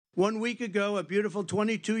1 week ago, a beautiful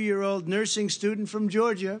 22-year-old nursing student from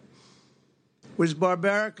Georgia was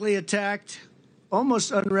barbarically attacked,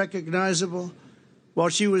 almost unrecognizable, while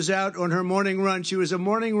she was out on her morning run. She was a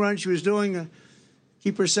morning run. She was doing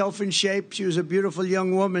keep herself in shape. She was a beautiful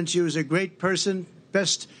young woman. She was a great person,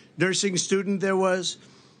 best nursing student there was.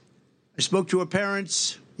 I spoke to her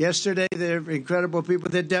parents yesterday. They're incredible people.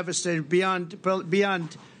 They're devastated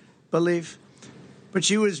beyond belief. But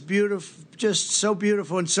she was beautiful, just so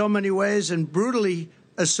beautiful in so many ways, and brutally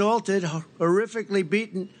assaulted, horrifically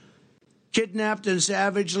beaten, kidnapped, and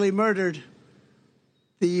savagely murdered.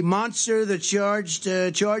 The monster that charged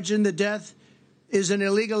in the death is an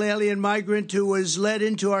illegal alien migrant who was led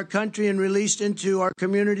into our country and released into our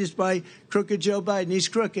communities by crooked Joe Biden. He's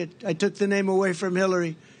crooked. I took the name away from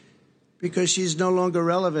Hillary because she's no longer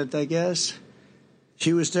relevant, I guess.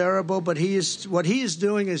 She was terrible, but what he is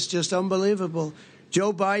doing is just unbelievable.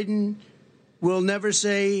 Joe Biden will never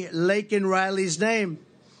say Laken Riley's name,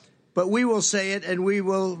 but we will say it and we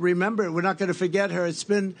will remember it. We're not going to forget her. It's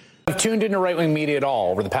been... If you've tuned into right-wing media at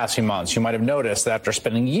all over the past few months, you might have noticed that after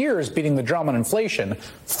spending years beating the drum on inflation,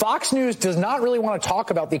 Fox News does not really want to talk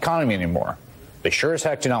about the economy anymore. They sure as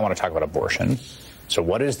heck do not want to talk about abortion. So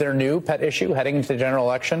what is their new pet issue heading into the general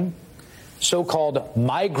election? So-called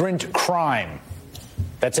migrant crime.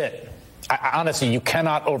 That's it. Honestly, you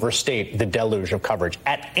cannot overstate the deluge of coverage.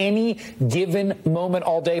 At any given moment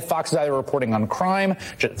all day, Fox is either reporting on crime,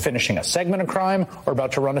 just finishing a segment of crime, or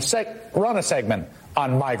about to run a segment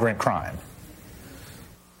on migrant crime.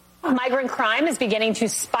 Migrant crime is beginning to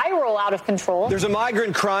spiral out of control. There's a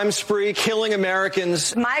migrant crime spree killing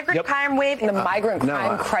Americans. Migrant crime wave, the migrant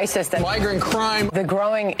crime crisis. Migrant crime. The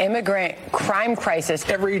growing immigrant crime crisis.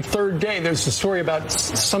 Every third day, there's a story about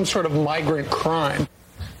some sort of migrant crime.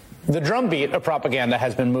 The drumbeat of propaganda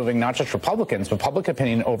has been moving not just Republicans, but public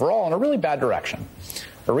opinion overall in a really bad direction.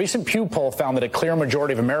 A recent Pew poll found that a clear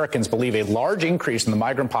majority of Americans believe a large increase in the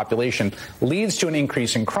migrant population leads to an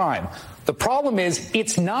increase in crime. The problem is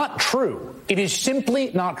it's not true. It is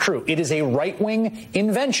simply not true. It is a right-wing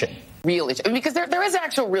invention. Real issue, because there is an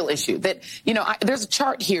actual real issue that, there's a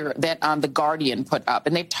chart here that The Guardian put up,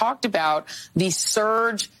 and they've talked about the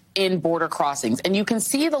surge in border crossings. And you can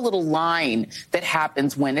see the little line that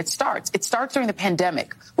happens when it starts. It starts during the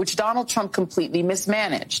pandemic, which Donald Trump completely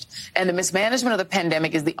mismanaged. And the mismanagement of the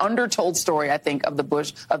pandemic is the undertold story, I think, of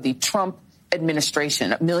the Trump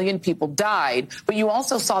administration. 1 million people died, but you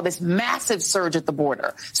also saw this massive surge at the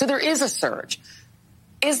border. So there is a surge.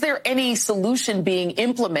 Is there any solution being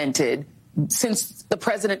implemented since the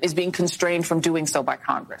president is being constrained from doing so by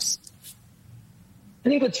Congress? I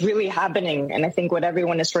think what's really happening, and I think what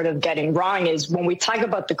everyone is sort of getting wrong, is when we talk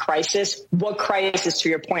about the crisis, what crisis, to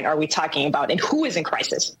your point, are we talking about? And who is in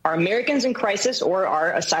crisis? Are Americans in crisis, or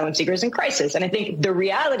are asylum seekers in crisis? And I think the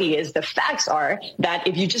reality is, the facts are that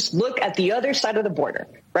if you just look at the other side of the border,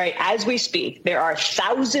 right, as we speak, there are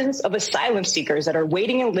thousands of asylum seekers that are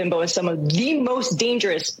waiting in limbo in some of the most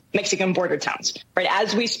dangerous Mexican border towns, right?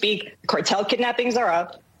 As we speak, cartel kidnappings are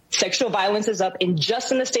up. Sexual violence is up, and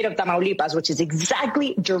just in the state of Tamaulipas, which is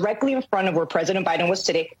exactly directly in front of where President Biden was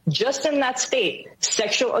today, just in that state,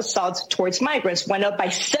 sexual assaults towards migrants went up by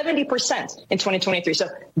 70% in 2023. So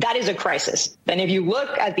that is a crisis. Then if you look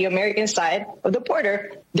at the American side of the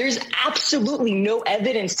border, there's absolutely no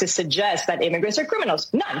evidence to suggest that immigrants are criminals.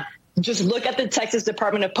 None. Just look at the Texas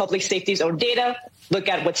Department of Public Safety's own data. Look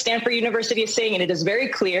at what Stanford University is saying, and it is very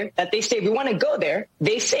clear that they say, if we want to go there,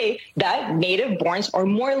 they say that native-borns are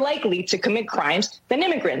more likely to commit crimes than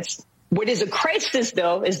immigrants. What is a crisis,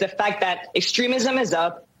 though, is the fact that extremism is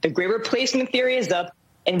up, the great replacement theory is up,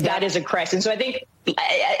 and that is a crisis. And so I think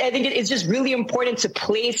it's just really important to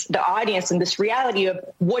place the audience in this reality of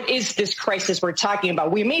what is this crisis we're talking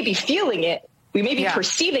about. We may be feeling it, we may be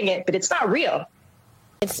perceiving it, but it's not real.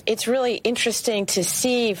 It's really interesting to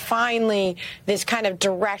see finally this kind of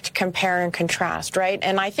direct compare and contrast, right?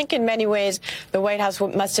 And I think in many ways the White House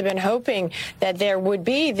must have been hoping that there would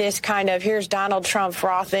be this kind of, here's Donald Trump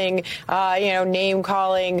frothing, name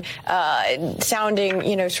calling,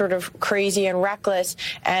 sounding, sort of crazy and reckless,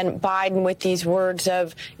 and Biden with these words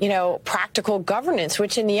of, practical governance,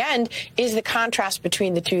 which in the end is the contrast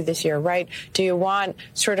between the two this year, right? Do you want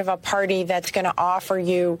sort of a party that's going to offer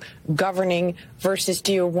you governing versus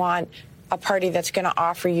do you want a party that's going to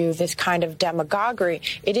offer you this kind of demagoguery.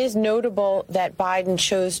 It is notable that Biden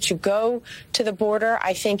chose to go to the border.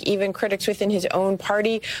 I think even critics within his own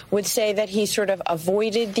party would say that he sort of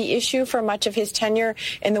avoided the issue for much of his tenure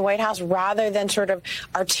in the White House rather than sort of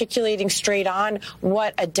articulating straight on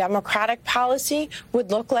what a Democratic policy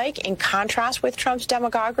would look like in contrast with Trump's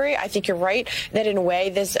demagoguery. I think you're right that in a way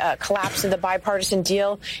this collapse of the bipartisan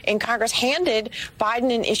deal in Congress handed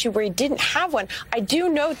Biden an issue where he didn't have one. I do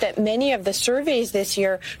note that many of the surveys this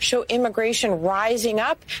year show immigration rising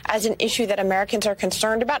up as an issue that Americans are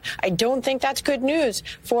concerned about. I don't think that's good news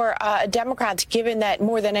for Democrats, given that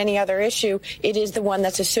more than any other issue, it is the one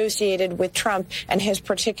that's associated with Trump and his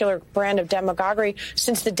particular brand of demagoguery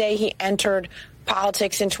since the day he entered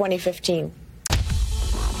politics in 2015.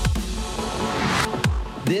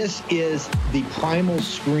 This is the primal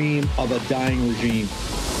scream of a dying regime.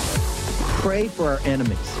 Pray for our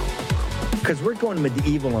enemies, because we're going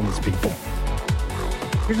medieval on these people.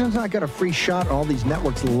 You're just not got a free shot on all these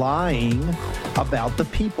networks lying about the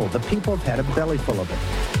people. The people have had a belly full of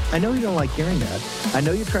it. I know you don't like hearing that. I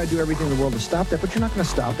know you try to do everything in the world to stop that, but you're not going to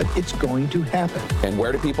stop it. It's going to happen. And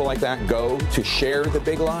where do people like that go to share the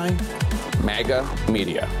big lie? MAGA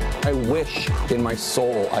media. I wish in my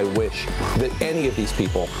soul, I wish that any of these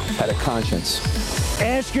people had a conscience.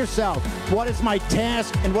 Ask yourself, what is my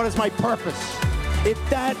task and what is my purpose? If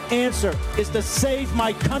that answer is to save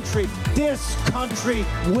my country, this country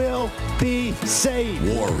will be saved.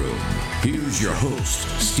 War Room. Here's your host,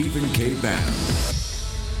 Stephen K. Bannon.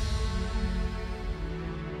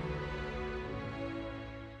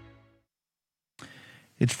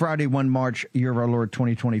 It's Friday, 1 March, year of our Lord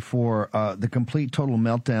 2024, the complete total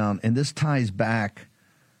meltdown. And this ties back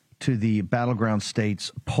to the battleground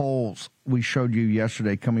states. Polls we showed you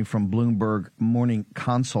yesterday coming from Bloomberg Morning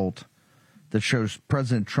Consult that shows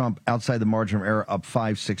President Trump outside the margin of error up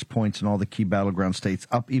 5-6 points in all the key battleground states,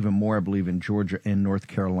 up even more, I believe, in Georgia and North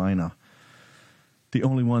Carolina. The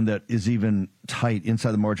only one that is even tight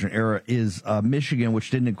inside the margin of error is Michigan,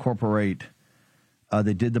 which didn't incorporate.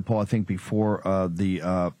 They did the poll, I think, before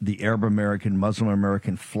the Arab American, Muslim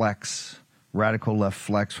American flex, radical left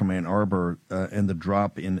flex from Ann Arbor, and the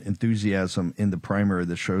drop in enthusiasm in the primary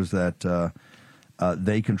that shows that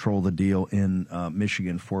they control the deal in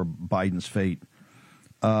Michigan for Biden's fate.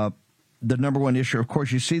 The number one issue, of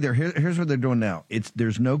course, you see there. Here's what they're doing now.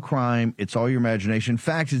 There's no crime. It's all your imagination.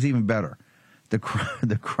 Facts is even better. The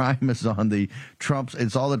crime is on the Trumps.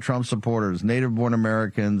 It's all the Trump supporters, native-born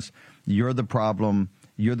Americans. You're the problem.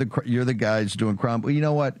 You're the guys doing crime. Well, you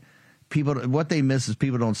know what? What they miss is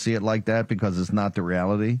people don't see it like that because it's not the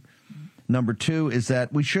reality. Number two is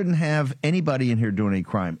that we shouldn't have anybody in here doing any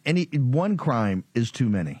crime. One crime is too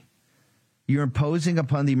many. You're imposing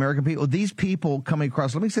upon the American people. These people coming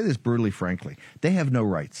across, let me say this brutally, frankly, they have no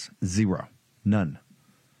rights. Zero. None.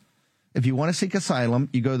 If you want to seek asylum,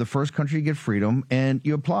 you go to the first country you get freedom, and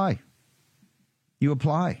you apply. You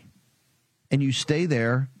apply. And you stay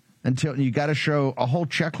there until you got to show a whole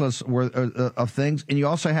checklist of things, and you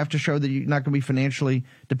also have to show that you're not going to be financially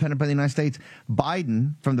dependent by the United States.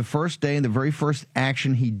 Biden, from the first day and the very first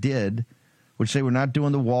action he did, would say we're not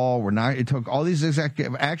doing the wall, it took all these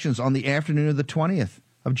executive actions on the afternoon of the 20th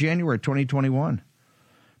of January 2021.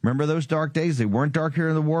 Remember those dark days? They weren't dark here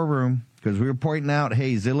in the war room because we were pointing out, hey,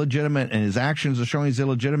 he's illegitimate, and his actions are showing he's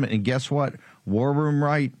illegitimate. And guess what? War room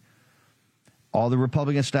right. All the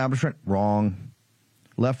Republican establishment, wrong.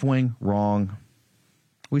 Left wing, wrong.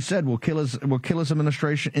 We said we'll kill his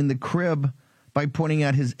administration in the crib by pointing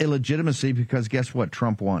out his illegitimacy because guess what?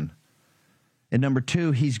 Trump won. And number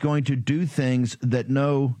two, he's going to do things that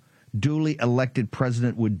no duly elected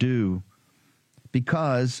president would do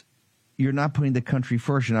because you're not putting the country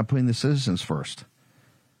first. You're not putting the citizens first.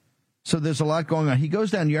 So there's a lot going on. He goes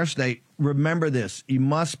down yesterday. Remember this. You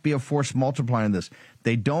must be a force multiplier in this.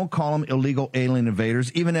 They don't call them illegal alien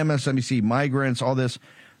invaders. Even MSNBC, migrants, all this.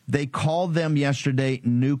 They called them yesterday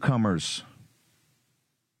newcomers.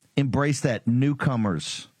 Embrace that,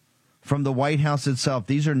 newcomers. From the White House itself,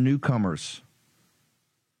 these are newcomers.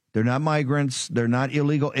 They're not migrants. They're not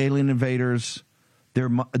illegal alien invaders.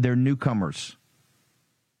 They're newcomers,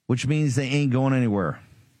 which means they ain't going anywhere.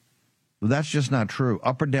 Well, that's just not true.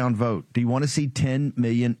 Up or down vote. Do you want to see 10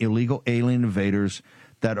 million illegal alien invaders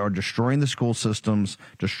that are destroying the school systems,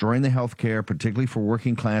 destroying the health care, particularly for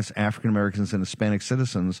working class African Americans and Hispanic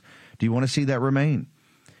citizens? Do you want to see that remain?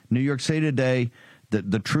 New York City today,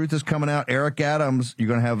 the truth is coming out. Eric Adams, you're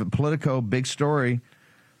going to have Politico, big story.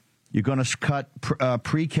 You're going to cut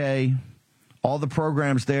pre-K, all the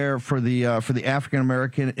programs there for the African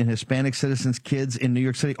American and Hispanic citizens, kids in New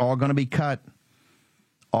York City, all going to be cut.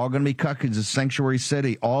 All going to be cut because it's a sanctuary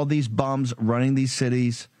city. All these bums running these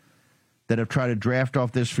cities that have tried to draft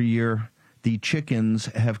off this for a year, the chickens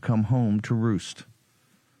have come home to roost.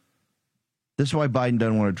 This is why Biden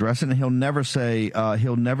doesn't want to address it, and he'll never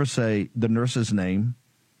say the nurse's name,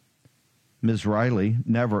 Ms. Riley.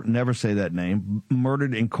 Never say that name.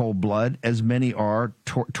 Murdered in cold blood, as many are,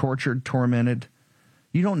 tortured, tormented.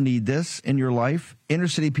 You don't need this in your life. Inner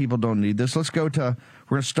city people don't need this. We're going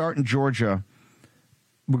to start in Georgia.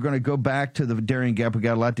 We're going to go back to the Darien Gap. We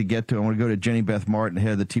got a lot to get to. I want to go to Jenny Beth Martin,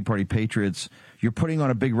 head of the Tea Party Patriots. You're putting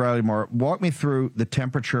on a big rally tomorrow. Walk me through the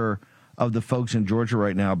temperature of the folks in Georgia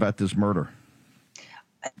right now about this murder.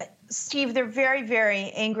 Steve, they're very,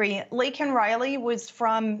 very angry. Laken Riley was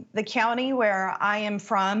from the county where I am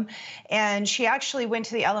from, and she actually went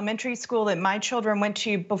to the elementary school that my children went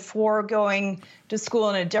to before going to school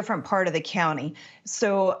in a different part of the county.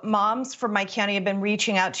 So moms from my county have been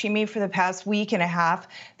reaching out to me for the past week and a half.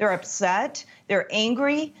 They're upset. They're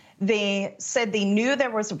angry. They said they knew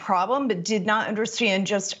there was a problem, but did not understand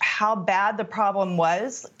just how bad the problem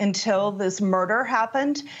was until this murder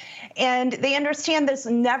happened. And they understand this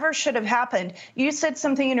never should have happened. You said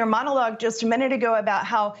something in your monologue just a minute ago about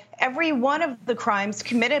how every one of the crimes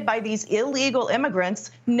committed by these illegal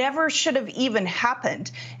immigrants never should have even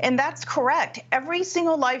happened. And that's correct. Every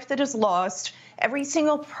single life that is lost, every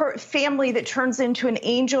single family that turns into an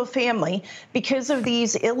angel family because of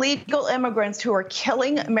these illegal immigrants who are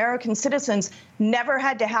killing American citizens never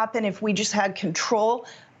had to happen if we just had control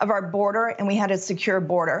of our border and we had a secure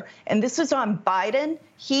border. And this is on Biden.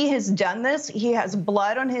 He has done this. He has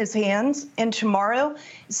blood on his hands. And tomorrow,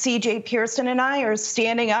 C.J. Pearson and I are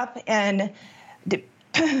standing up and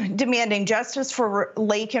demanding justice for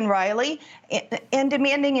Laken Riley and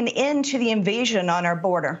demanding an end to the invasion on our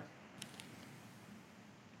border.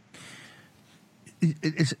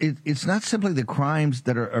 It's not simply the crimes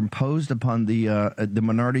that are imposed upon the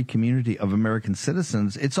minority community of American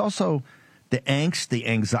citizens. It's also the angst, the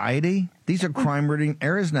anxiety. These are crime-ridden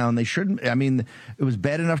areas now, and they shouldn't. I mean, it was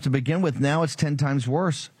bad enough to begin with. Now it's 10 times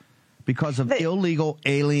worse because of illegal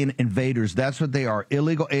alien invaders. That's what they are,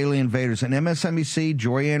 illegal alien invaders. And MSNBC,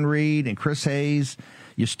 Joy-Ann Reid, and Chris Hayes,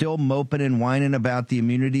 you're still moping and whining about the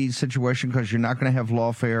immunity situation because you're not going to have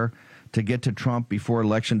lawfare to get to Trump before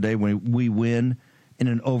Election Day when we win in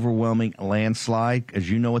an overwhelming landslide. As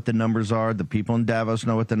you know what the numbers are. The people in Davos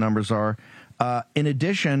know what the numbers are. In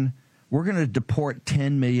addition, we're going to deport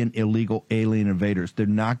 10 million illegal alien invaders. They're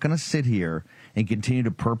not going to sit here and continue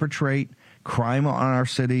to perpetrate crime on our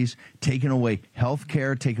cities, taking away health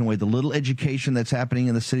care, taking away the little education that's happening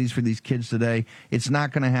in the cities for these kids today. It's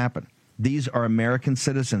not going to happen. These are American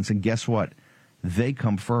citizens, and guess what? They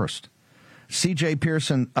come first. C.J.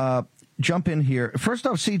 Pearson, jump in here. First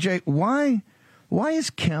off, C.J., why is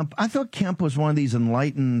Kemp? I thought Kemp was one of these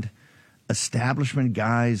enlightened establishment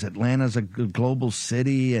guys. Atlanta's a global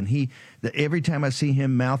city, and every time I see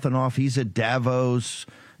him mouthing off, he's at Davos,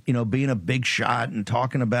 being a big shot and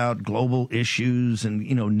talking about global issues and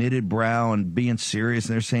knitted brow and being serious.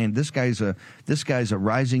 And they're saying this guy's a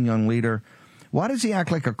rising young leader. Why does he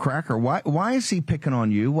act like a cracker? Why is he picking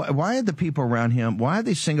on you? Why are the people around him? Why have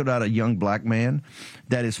they singled out a young black man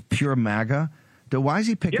that is pure MAGA? Why is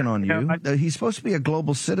he picking on you? He's supposed to be a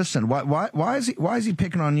global citizen. Why is he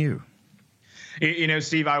picking on you?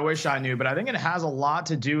 Steve, I wish I knew, but I think it has a lot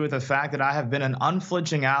to do with the fact that I have been an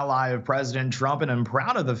unflinching ally of President Trump, and I'm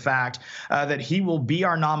proud of the fact that he will be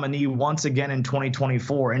our nominee once again in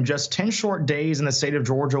 2024. In just 10 short days in the state of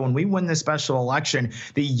Georgia, when we win this special election,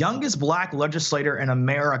 the youngest black legislator in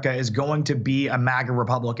America is going to be a MAGA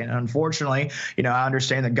Republican. And unfortunately, I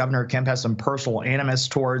understand that Governor Kemp has some personal animus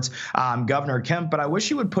towards Governor Kemp, but I wish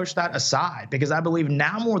he would push that aside because I believe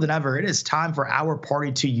now more than ever, it is time for our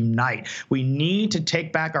party to unite. We need to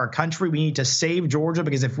take back our country. We need to save Georgia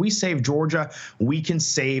because if we save Georgia, we can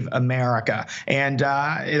save America. And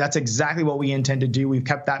that's exactly what we intend to do. We've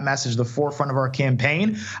kept that message the forefront of our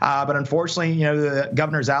campaign. But unfortunately, the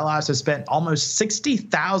governor's allies have spent almost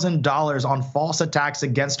 $60,000 on false attacks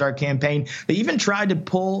against our campaign. They even tried to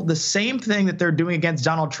pull the same thing that they're doing against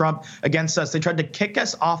Donald Trump against us. They tried to kick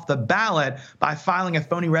us off the ballot by filing a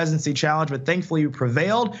phony residency challenge, but thankfully we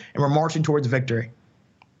prevailed and we're marching towards victory.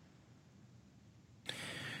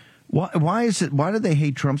 Why is it? Why do they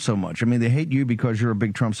hate Trump so much? I mean, they hate you because you're a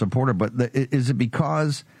big Trump supporter, but is it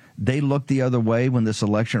because they looked the other way when this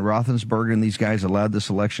election, Roethlisberger and these guys allowed this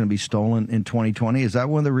election to be stolen in 2020? Is that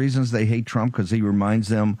one of the reasons they hate Trump? Because he reminds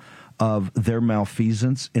them of their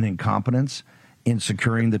malfeasance and incompetence in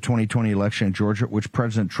securing the 2020 election in Georgia, which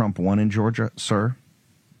President Trump won in Georgia, sir?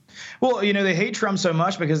 Well, they hate Trump so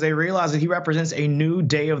much because they realize that he represents a new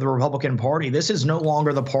day of the Republican Party. This is no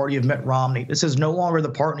longer the party of Mitt Romney. This is no longer the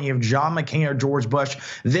party of John McCain or George Bush.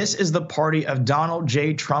 This is the party of Donald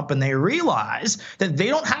J. Trump, and they realize that they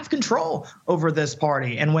don't have control over this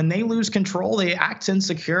party. And when they lose control, they act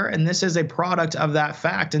insecure, and this is a product of that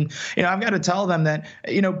fact. And, I've got to tell them that,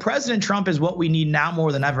 President Trump is what we need now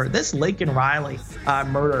more than ever. This Laken Riley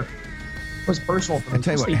murder was personal for me. I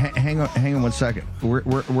tell you what, hang on 1 second. We're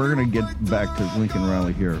going to get back to Laken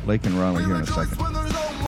Riley here in a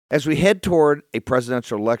second. As we head toward a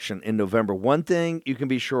presidential election in November, one thing you can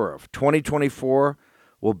be sure of, 2024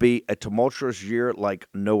 will be a tumultuous year like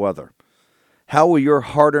no other. How will your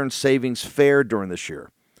hard-earned savings fare during this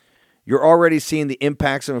year? You're already seeing the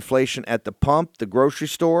impacts of inflation at the pump, the grocery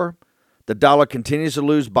store. The dollar continues to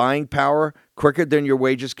lose buying power quicker than your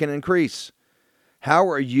wages can increase. How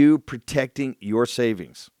are you protecting your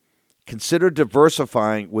savings? Consider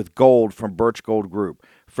diversifying with gold from Birch Gold Group.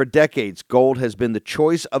 For decades, gold has been the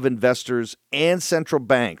choice of investors and central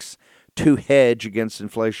banks to hedge against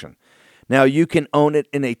inflation. Now you can own it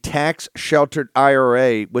in a tax-sheltered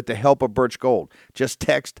IRA with the help of Birch Gold. Just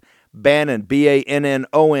text Bannon,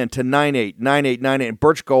 B-A-N-N-O-N, to 989898, and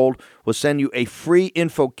Birch Gold will send you a free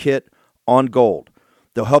info kit on gold.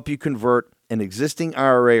 They'll help you convert an existing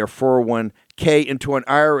IRA or 401k into an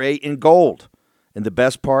IRA in gold. And the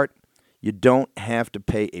best part, you don't have to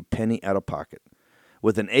pay a penny out of pocket.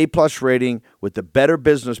 With an A-plus rating, with the Better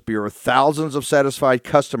Business Bureau, thousands of satisfied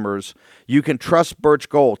customers, you can trust Birch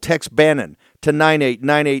Gold. Text Bannon to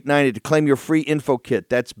 989898 to claim your free info kit.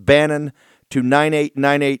 That's Bannon to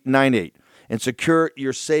 989898. And secure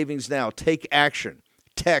your savings now. Take action.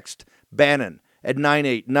 Text Bannon at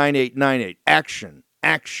 989898. Action,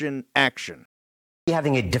 action, action.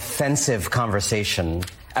 Having a defensive conversation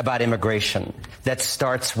about immigration that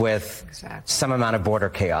starts with some amount of border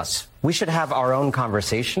chaos. We should have our own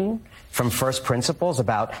conversation from first principles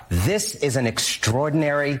about this is an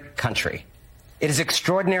extraordinary country. It is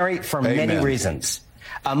extraordinary for many reasons.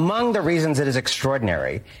 Among the reasons it is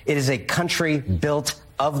extraordinary, it is a country built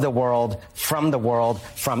of the world,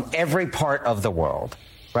 from every part of the world.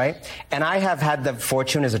 Right? And I have had the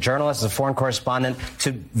fortune as a journalist, as a foreign correspondent,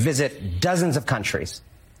 to visit dozens of countries.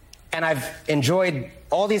 And I've enjoyed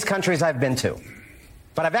all these countries I've been to.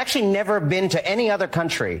 But I've actually never been to any other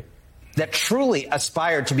country that truly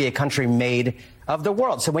aspired to be a country made of the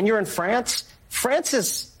world. So when you're in France,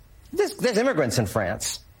 there's immigrants in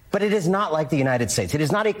France. But it is not like the United States. It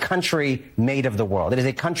is not a country made of the world. It is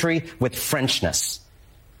a country with Frenchness.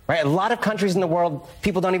 Right? A lot of countries in the world,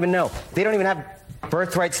 people don't even know. They don't even have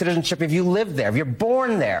birthright citizenship if you live there, if you're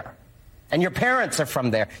born there, and your parents are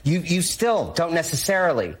from there. You still don't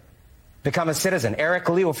necessarily become a citizen. Eric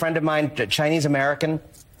Liu, a friend of mine, Chinese-American,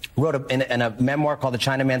 wrote in a memoir called The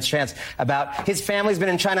Chinaman's Chance about his family's been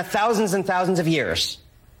in China thousands and thousands of years.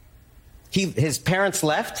 His parents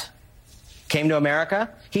left, came to America.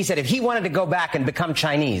 He said if he wanted to go back and become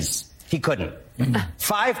Chinese, he couldn't.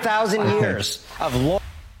 5,000 years of law.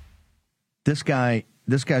 This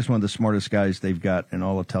guy's one of the smartest guys they've got in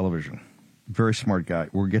all of television. Very smart guy.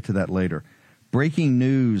 We'll get to that later. Breaking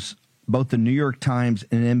news, both the New York Times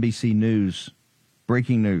and NBC News.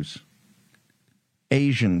 Breaking news.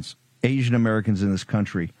 Asian Americans in this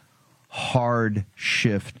country, hard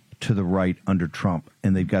shift to the right under Trump.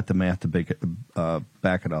 And they've got the math to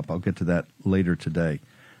back it up. I'll get to that later today.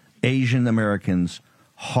 Asian Americans,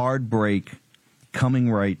 hard break,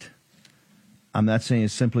 coming right. I'm not saying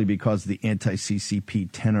it simply because of the anti-CCP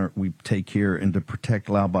tenor we take here and to protect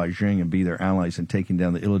Lao Beijing and be their allies in taking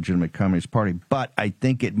down the illegitimate Communist Party, but I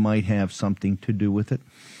think it might have something to do with it.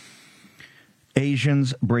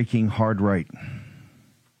 Asians breaking hard right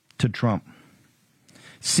to Trump.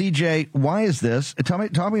 CJ, why is this?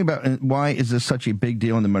 Tell me about why is this such a big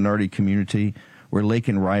deal in the minority community where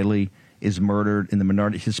Laken Riley is murdered in the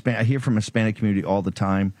minority I hear from Hispanic community all the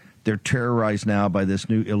time. They're terrorized now by this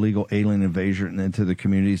new illegal alien invasion into the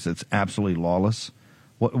communities that's absolutely lawless.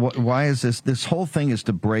 Why is this? This whole thing is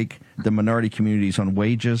to break the minority communities on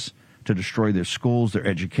wages, to destroy their schools, their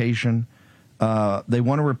education. They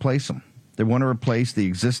want to replace them. They want to replace the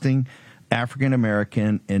existing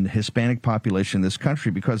African-American and Hispanic population in this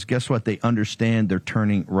country because guess what? They understand they're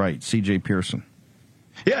turning right. C.J. Pearson.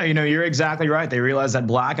 Yeah, you're exactly right. They realize that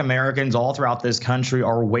Black Americans all throughout this country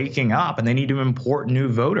are waking up and they need to import new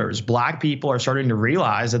voters. Black people are starting to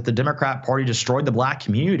realize that the Democrat Party destroyed the Black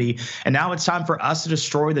community, and now it's time for us to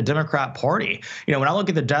destroy the Democrat Party. When I look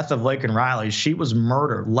at the death of Laken Riley, she was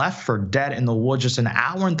murdered, left for dead in the woods just an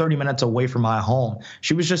hour and 30 minutes away from my home.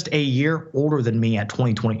 She was just a year older than me at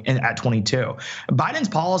 22. Biden's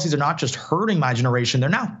policies are not just hurting my generation, they're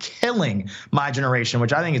now killing my generation,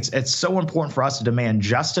 which I think it's so important for us to demand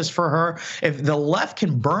justice for her. If the left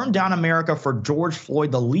can burn down America for George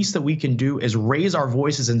Floyd, the least that we can do is raise our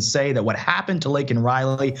voices and say that what happened to Laken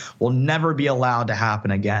Riley will never be allowed to happen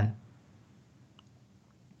again.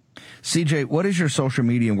 CJ, what is your social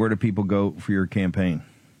media and where do people go for your campaign?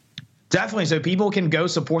 Definitely. So people can go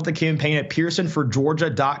support the campaign at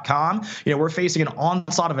PearsonForGeorgia.com. We're facing an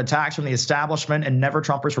onslaught of attacks from the establishment and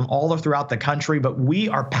never-Trumpers from all throughout the country, but we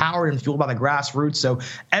are powered and fueled by the grassroots. So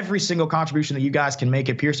every single contribution that you guys can make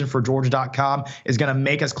at PearsonForGeorgia.com is going to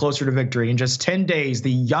make us closer to victory. In just 10 days,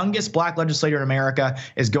 the youngest Black legislator in America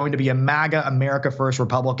is going to be a MAGA, America First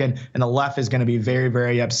Republican, and the left is going to be very,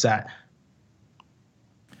 very upset.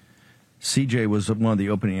 CJ was one of the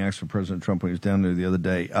opening acts for President Trump when he was down there the other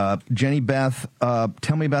day. Jenny Beth,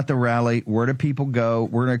 tell me about the rally. Where do people go?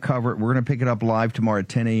 We're going to cover it. We're going to pick it up live tomorrow at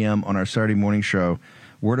 10 a.m. on our Saturday morning show.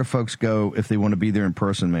 Where do folks go if they want to be there in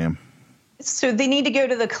person, ma'am? So they need to go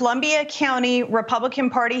to the Columbia County Republican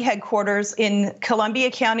Party headquarters in Columbia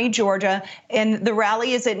County, Georgia. And the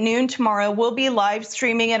rally is at noon tomorrow. We'll be live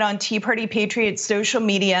streaming it on Tea Party Patriots social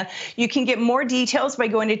media. You can get more details by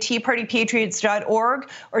going to teapartypatriots.org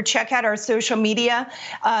or check out our social media.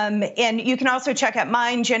 And you can also check out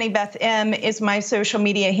mine. Jenny Beth M is my social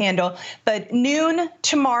media handle. But noon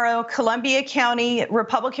tomorrow, Columbia County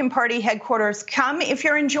Republican Party headquarters. Come if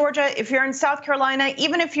you're in Georgia, if you're in South Carolina,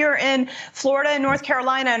 even if you're in Florida and North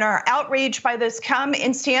Carolina and are outraged by this, come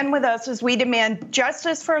and stand with us as we demand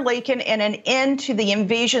justice for Laken and an end to the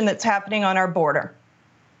invasion that's happening on our border.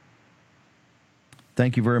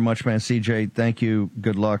 Thank you very much, man. CJ, thank you.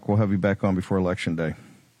 Good luck. We'll have you back on before Election Day.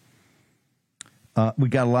 We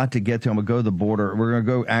got a lot to get to. I'm going to go to the border. We're going to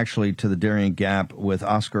go actually to the Darien Gap with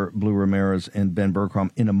Oscar Blue Ramirez and Ben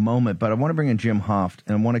Bergholm in a moment, but I want to bring in Jim Hoft,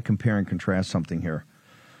 and I want to compare and contrast something here.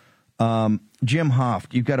 Jim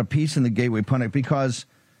Hoft, you've got a piece in the Gateway Pundit because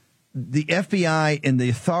the FBI and the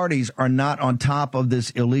authorities are not on top of this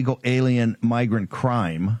illegal alien migrant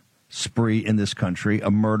crime spree in this country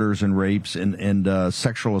of murders and rapes and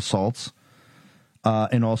sexual assaults,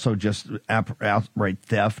 and also just outright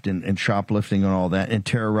theft and shoplifting and all that and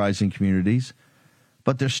terrorizing communities.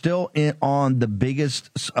 But they're still on the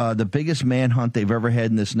biggest manhunt they've ever had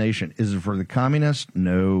in this nation. Is it for the communists?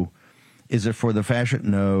 No. Is it for the fascist?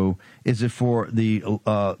 No. Is it for the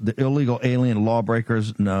illegal alien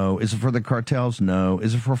lawbreakers? No. Is it for the cartels? No.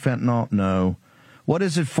 Is it for fentanyl? No. What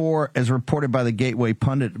is it for, as reported by the Gateway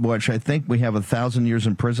Pundit, which I think we have 1,000 years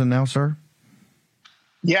in prison now, sir?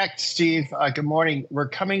 Yeah, Steve. Good morning. We're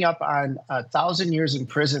coming up on 1,000 years in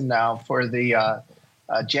prison now for the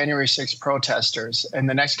January 6th protesters. In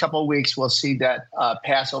the next couple of weeks, we'll see that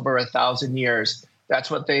pass over 1,000 years. That's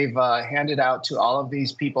what they've handed out to all of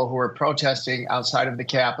these people who were protesting outside of the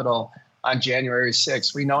Capitol on January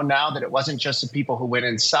 6th. We know now that it wasn't just the people who went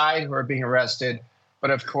inside who are being arrested, but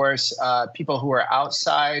of course, people who are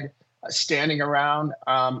outside standing around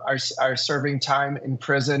are serving time in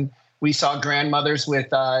prison. We saw grandmothers with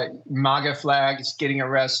MAGA flags getting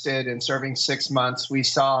arrested and serving 6 months. We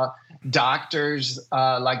saw doctors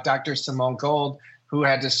like Dr. Simone Gold, who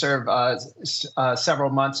had to serve several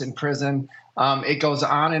months in prison. It goes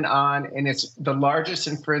on, and it's the largest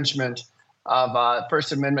infringement of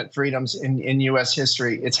First Amendment freedoms in U.S.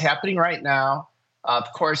 history. It's happening right now.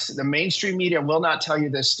 Of course, the mainstream media will not tell you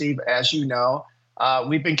this, Steve, as you know.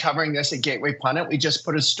 We've been covering this at Gateway Pundit. We just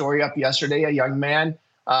put a story up yesterday, a young man.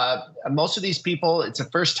 Most of these people, it's the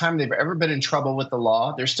first time they've ever been in trouble with the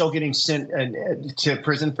law. They're still getting sent to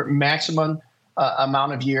prison for maximum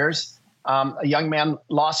amount of years. A young man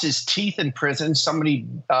lost his teeth in prison. Somebody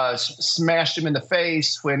smashed him in the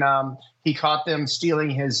face when he caught them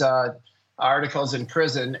stealing his articles in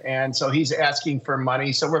prison. And so he's asking for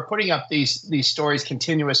money. So we're putting up these stories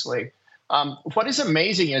continuously. What is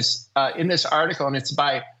amazing is in this article, and it's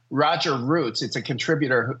by Roger Roots, it's a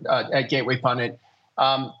contributor at Gateway Pundit,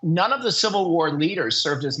 none of the Civil War leaders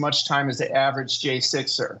served as much time as the average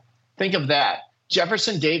J6er. Think of that.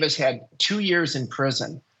 Jefferson Davis had 2 years in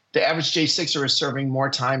prison. The average J6er is serving more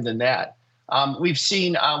time than that. We've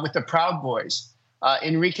seen with the Proud Boys,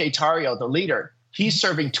 Enrique Tarrio, the leader, he's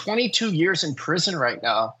serving 22 years in prison right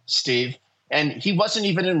now, Steve, and he wasn't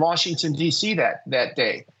even in Washington, D.C. that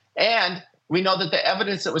day. And We know that the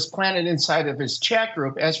evidence that was planted inside of his chat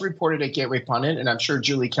group, as reported at Gateway Pundit, and I'm sure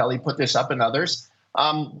Julie Kelly put this up and others,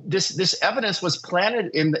 this evidence was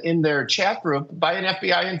planted in their chat group by an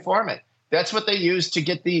FBI informant. That's what they used to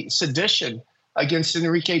get the sedition against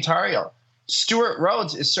Enrique Tarrio. Stuart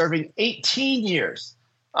Rhodes is serving 18 years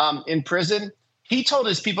in prison. He told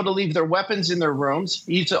his people to leave their weapons in their rooms.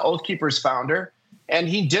 He's the Oath Keepers founder, and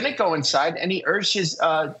he didn't go inside, and he urged his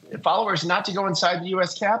followers not to go inside the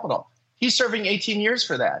U.S. Capitol. He's serving 18 years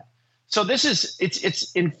for that. So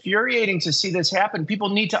it's infuriating to see this happen. People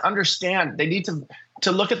need to understand. They need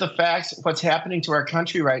to look at the facts, what's happening to our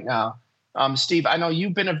country right now. Steve, I know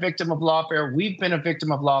you've been a victim of lawfare. We've been a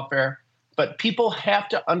victim of lawfare. But people have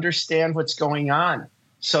to understand what's going on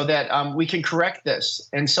so that we can correct this,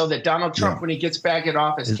 and so that Donald Trump, when he gets back in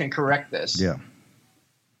office, can correct this. Yeah.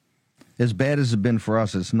 As bad as it's been for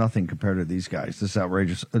us, it's nothing compared to these guys. This is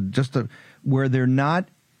outrageous. Where they're not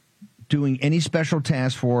doing any special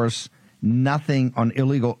task force, nothing on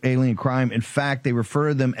illegal alien crime. In fact, they refer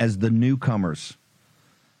to them as the newcomers.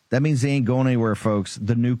 That means they ain't going anywhere, folks.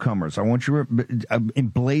 The newcomers. I want you to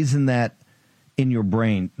emblazon that in your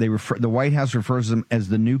brain. The White House refers to them as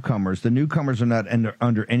the newcomers. The newcomers are not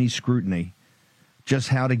under any scrutiny. Just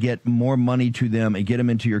how to get more money to them and get them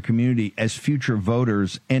into your community as future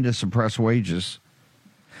voters and to suppress wages.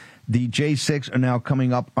 The J6 are now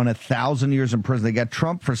coming up on 1,000 years in prison. They got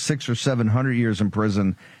Trump for 600 or 700 years in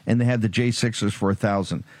prison, and they have the J6ers for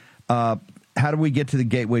 1,000. How do we get to the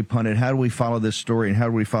Gateway Pundit? How do we follow this story, and how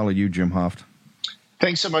do we follow you, Jim Hoft?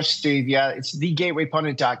 Thanks so much, Steve. Yeah, it's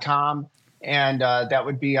thegatewaypundit.com, and that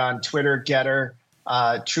would be on Twitter, Getter,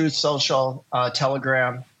 Truth Social,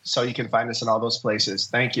 Telegram, so you can find us in all those places.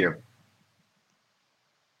 Thank you.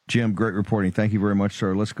 Jim, great reporting. Thank you very much,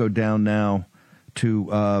 sir. Let's go down now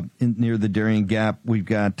to near the Darien Gap. We've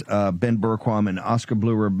got Ben Berquam and Oscar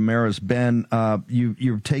Blue Ramirez. Ben,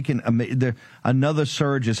 you've taken another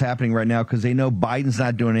surge is happening right now because they know Biden's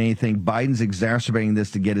not doing anything. Biden's exacerbating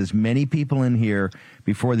this to get as many people in here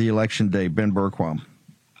before the election day. Ben Berquam.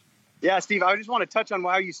 Yeah, Steve, I just want to touch on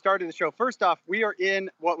how you started the show. First off, we are in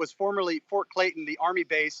what was formerly Fort Clayton, the Army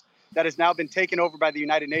base that has now been taken over by the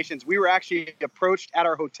United Nations. We were actually approached at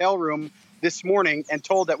our hotel room this morning and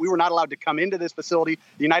told that we were not allowed to come into this facility.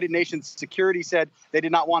 The United Nations security said they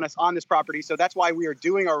did not want us on this property. So that's why we are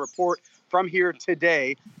doing our report from here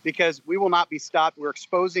today, because we will not be stopped. We're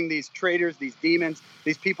exposing these traitors, these demons,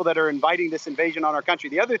 these people that are inviting this invasion on our country.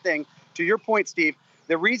 The other thing, to your point, Steve,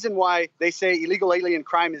 the reason why they say illegal alien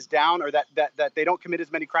crime is down, or that they don't commit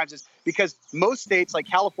as many crimes, is because most states like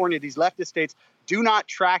California, these leftist states, do not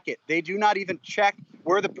track it. They do not even check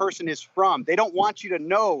where the person is from. They don't want you to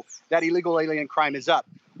know that illegal alien crime is up.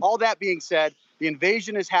 All that being said, the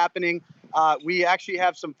invasion is happening. We actually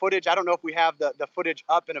have some footage. I don't know if we have the footage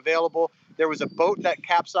up and available. There was a boat that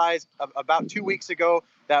capsized about 2 weeks ago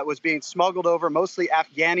that was being smuggled over, mostly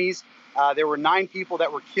Afghanis. There were 9 people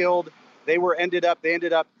that were killed. They ended up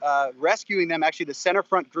rescuing them. Actually, the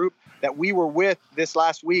Centerfront group that we were with this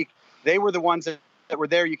last week, they were the ones that were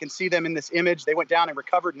there. You can see them in this image. They went down and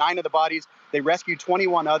recovered 9 of the bodies. They rescued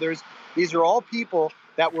 21 others. These are all people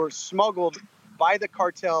that were smuggled by the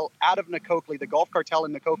cartel out of Nacocli, the Gulf Cartel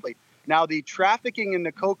in Nacocli. Now, the trafficking in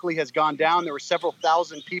Nacocli has gone down. There were several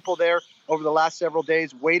thousand people there over the last several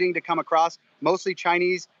days waiting to come across, mostly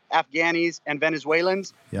Chinese, Afghanis, and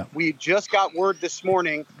Venezuelans. Yeah. We just got word this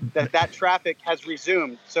morning that traffic has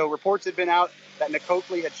resumed. So reports had been out that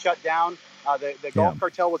Nacocli had shut down. The Gulf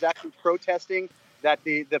Cartel was actually protesting that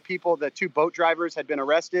the people, the 2 boat drivers, had been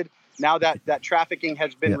arrested. Now that trafficking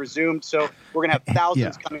has been resumed, so we're going to have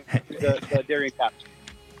thousands coming to the Darien Gap.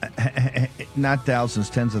 Not thousands,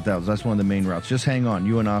 tens of thousands. That's one of the main routes. Just hang on.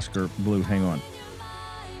 You and Oscar Blue, hang on.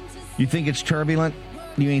 You think it's turbulent?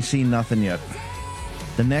 You ain't seen nothing yet.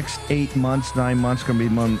 The next 8 months, 9 months, going to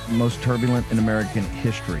be the most turbulent in American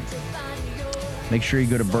history. Make sure you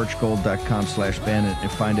go to birchgold.com/Bannon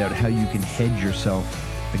and find out how you can hedge yourself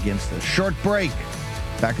against this. Short break.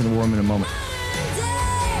 Back in the war room in a moment.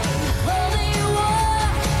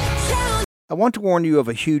 I want to warn you of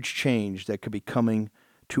a huge change that could be coming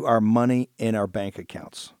to our money in our bank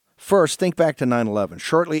accounts. First, think back to 9/11,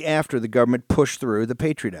 shortly after the government pushed through the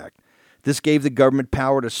Patriot Act. This gave the government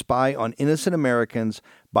power to spy on innocent Americans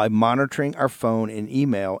by monitoring our phone and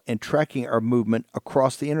email and tracking our movement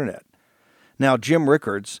across the internet. Now, Jim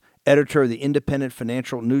Rickards, editor of the independent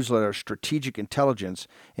financial newsletter Strategic Intelligence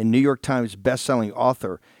and New York Times bestselling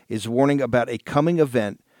author, is warning about a coming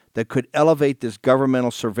event that could elevate this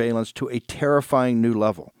governmental surveillance to a terrifying new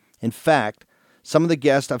level. In fact, Some of the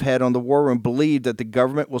guests I've had on the War Room believe that the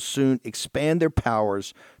government will soon expand their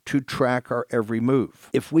powers to track our every move.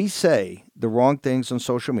 If we say the wrong things on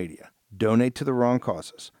social media, donate to the wrong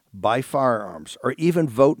causes, buy firearms, or even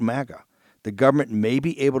vote MAGA, the government may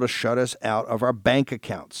be able to shut us out of our bank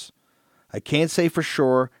accounts. I can't say for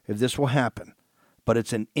sure if this will happen, but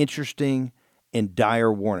it's an interesting and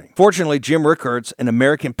dire warning. Fortunately, Jim Rickards, an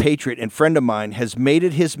American patriot and friend of mine, has made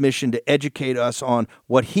it his mission to educate us on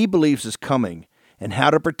what he believes is coming and how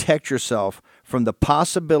to protect yourself from the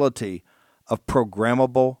possibility of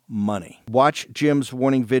programmable money. Watch Jim's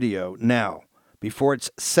warning video now before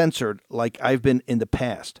it's censored like I've been in the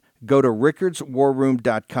past. Go to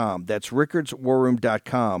rickardswarroom.com. That's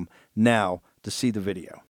rickardswarroom.com now to see the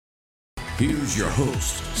video. Here's your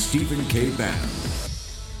host, Stephen K. Bannon.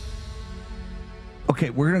 Okay,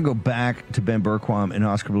 we're going to go back to Ben Berquam and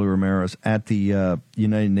Oscar Blue Ramirez at the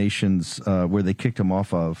United Nations where they kicked him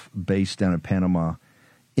off of base down in Panama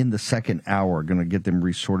in the second hour. Going to get them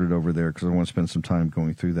resorted over there because I want to spend some time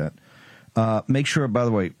going through that. Make sure, by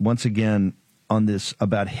the way, once again, on this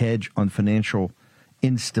about hedge on financial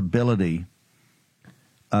instability,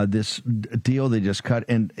 this deal they just cut,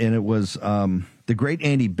 and it was the great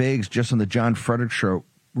Andy Biggs just on the John Frederick show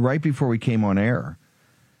right before we came on air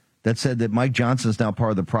that said that Mike Johnson is now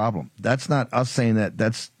part of the problem. That's not us saying that.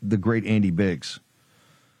 That's the great Andy Biggs.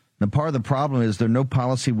 Now, part of the problem is there are no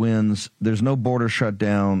policy wins. There's no border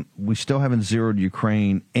shutdown. We still haven't zeroed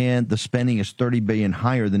Ukraine, and the spending is $30 billion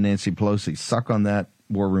higher than Nancy Pelosi. Suck on that,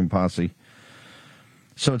 War Room posse.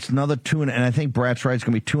 So it's another and I think Brat's right. It's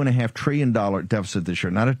going to be $2.5 trillion deficit this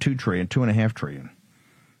year, not a $2 trillion, $2.5 trillion.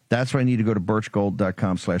 That's why I need to go to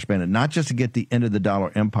birchgold.com/Bannon, not just to get the End of the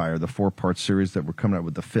Dollar Empire, the 4-part series that we're coming out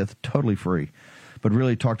with, the 5th, totally free, but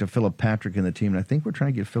really talk to Philip Patrick and the team. And I think we're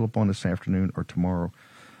trying to get Philip on this afternoon or tomorrow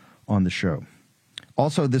on the show.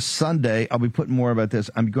 Also, this Sunday, I'll be putting more about this.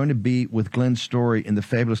 I'm going to be with Glenn Story and the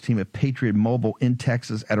fabulous team at Patriot Mobile in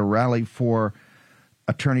Texas at a rally for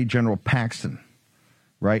Attorney General Paxton,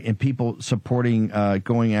 right? And people supporting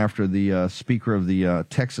going after the Speaker of the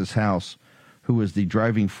Texas House, who was the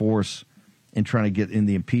driving force in trying to get in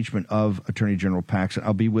the impeachment of Attorney General Paxton.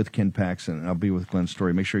 I'll be with Ken Paxton, and I'll be with Glenn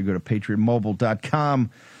Story. Make sure you go to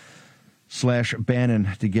patriotmobile.com/Bannon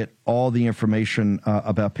to get all the information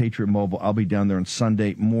about Patriot Mobile. I'll be down there on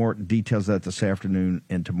Sunday. More details of that this afternoon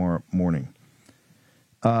and tomorrow morning.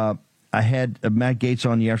 I had Matt Gaetz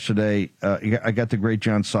on yesterday. I got the great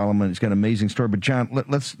John Solomon. He's got an amazing story. But, John,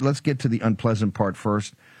 let's get to the unpleasant part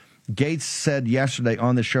first. Gaetz said yesterday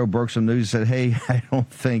on the show, broke some news, said, hey,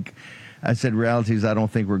 I said, reality is I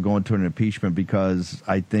don't think we're going to an impeachment because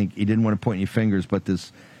I think he didn't want to point any fingers, but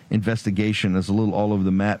this investigation is a little all over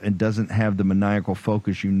the map and doesn't have the maniacal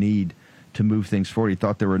focus you need to move things forward. He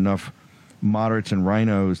thought there were enough moderates and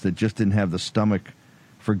rhinos that just didn't have the stomach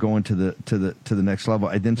for going to the next level.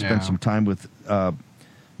 I then spent some time with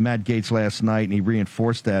Matt Gaetz last night, and he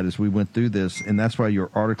reinforced that as we went through this, and that's why your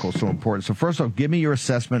article is so important. So first off, give me your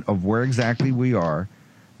assessment of where exactly we are.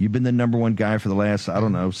 You've been the number one guy for the last,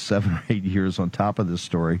 7 or 8 years on top of this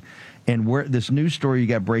story. And where this new story you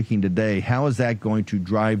got breaking today, how is that going to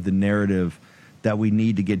drive the narrative that we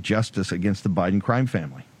need to get justice against the Biden crime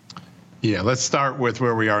family? Yeah, let's start with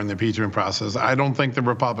where we are in the impeachment process. I don't think the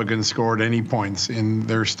Republicans scored any points in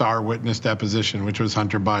their star witness deposition, which was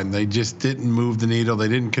Hunter Biden. They just didn't move the needle. They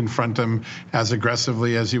didn't confront him as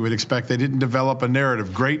aggressively as you would expect. They didn't develop a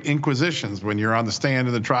narrative. Great inquisitions when you're on the stand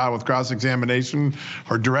in the trial with cross-examination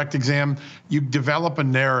or direct exam, you develop a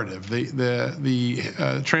narrative.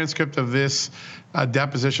 The transcript of this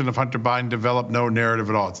deposition of Hunter Biden developed no narrative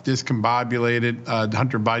at all. It's discombobulated.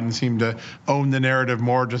 Hunter Biden seemed to own the narrative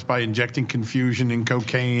more just by injecting confusion and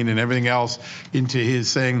cocaine and everything else into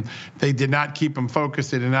his thing. They did not keep him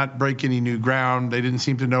focused. They did not break any new ground. They didn't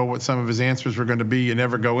seem to know what some of his answers were going to be. You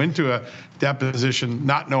never go into a deposition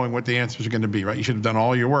not knowing what the answers are going to be, right? You should have done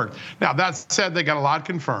all your work. Now, that said, they got a lot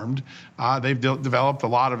confirmed. They've developed a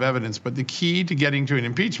lot of evidence. But the key to getting to an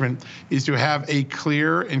impeachment is to have a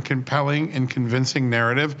clear and compelling and convincing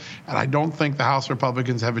narrative, and I don't think the House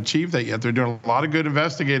Republicans have achieved that yet. They're doing a lot of good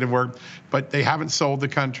investigative work, but they haven't sold the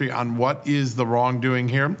country on what is the wrongdoing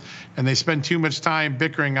here, and they spend too much time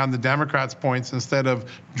bickering on the Democrats' points instead of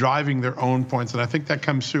driving their own points, and I think that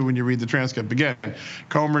comes through when you read the transcript. Again,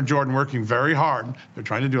 Comer and Jordan working very hard. They're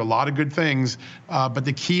trying to do a lot of good things, but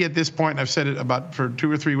the key at this point, and I've said it about for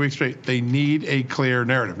 2 or 3 weeks straight, they need a clear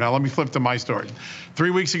narrative. Now, let me flip to my story. 3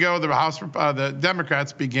 weeks ago, the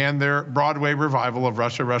Democrats began their Broadway revival. survival of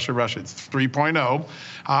Russia. It's 3.0.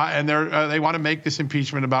 And they want to make this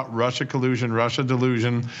impeachment about Russia collusion, Russia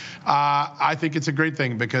delusion. I think it's a great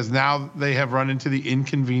thing because now they have run into the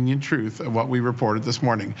inconvenient truth of what we reported this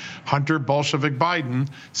morning. Hunter Bolshevik Biden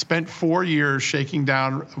spent 4 years shaking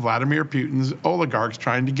down Vladimir Putin's oligarchs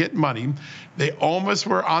trying to get money. They almost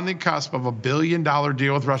were on the cusp of $1 billion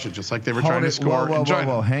deal with Russia, just like they were trying to score in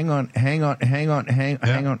China. Whoa. Hang on.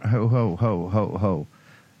 Ho.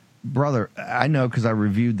 Brother, I know because I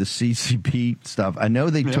reviewed the CCP stuff. I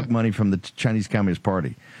know they took money from the Chinese Communist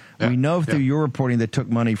Party. Yeah. We know through your reporting they took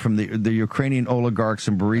money from the Ukrainian oligarchs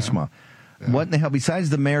and Burisma. Yeah. What in the hell?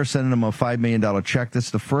 Besides the mayor sending them a $5 million check, this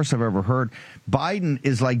is the first I've ever heard. Biden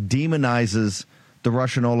is like demonizes the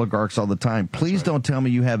Russian oligarchs all the time. Please don't tell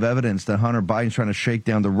me you have evidence that Hunter Biden's trying to shake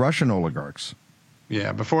down the Russian oligarchs.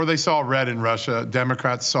 Yeah, before they saw red in Russia,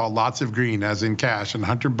 Democrats saw lots of green, as in cash. And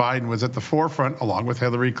Hunter Biden was at the forefront, along with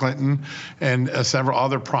Hillary Clinton and several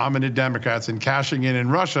other prominent Democrats, in cashing in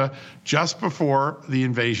Russia just before the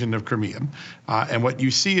invasion of Crimea. And what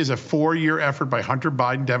you see is a 4-year effort by Hunter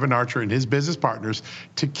Biden, Devin Archer, and his business partners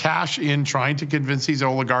to cash in, trying to convince these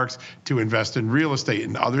oligarchs to invest in real estate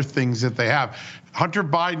and other things that they have. Hunter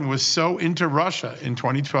Biden was so into Russia in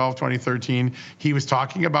 2012, 2013. He was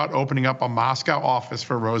talking about opening up a Moscow office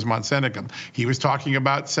for Rosemont Seneca. He was talking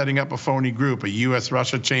about setting up a phony group, a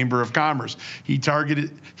U.S.-Russia Chamber of Commerce. He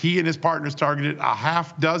and his partners targeted a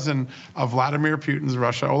half dozen of Vladimir Putin's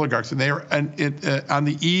Russia oligarchs. And they were on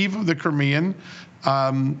the eve of the Crimean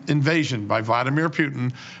invasion by Vladimir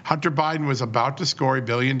Putin. Hunter Biden was about to score a $1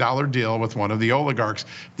 billion deal with one of the oligarchs.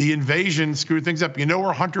 The invasion screwed things up. You know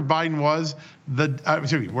where Hunter Biden was?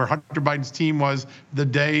 Where Hunter Biden's team was the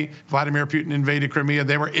day Vladimir Putin invaded Crimea?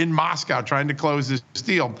 They were in Moscow trying to close this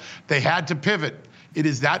deal. They had to pivot. It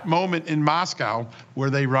is that moment in Moscow where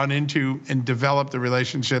they run into and develop the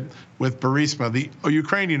relationship with Burisma, the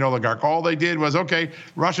Ukrainian oligarch. All they did was, okay,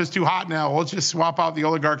 Russia's too hot now. Let's just swap out the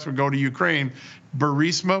oligarchs and go to Ukraine.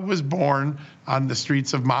 Burisma was born on the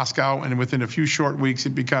streets of Moscow, and within a few short weeks,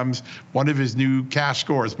 it becomes one of his new cash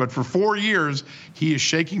scores. But for 4 years, he is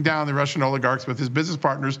shaking down the Russian oligarchs with his business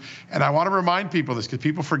partners. And I want to remind people this because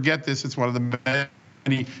people forget this. It's one of the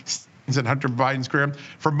many in Hunter Biden's career.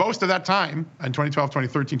 For most of that time, in 2012,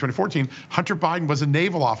 2013, 2014, Hunter Biden was a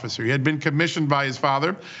naval officer. He had been commissioned by his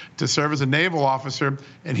father to serve as a naval officer.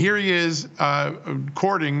 And here he is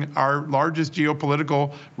courting our largest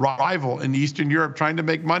geopolitical rival in Eastern Europe, trying to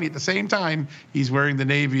make money. At the same time, he's wearing the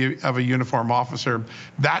navy of a uniform officer.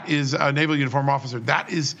 That is a naval uniform officer. That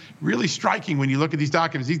is really striking when you look at these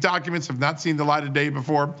documents. These documents have not seen the light of day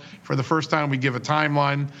before. For the first time, we give a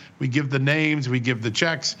timeline, we give the names, we give the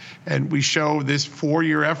checks, and we show this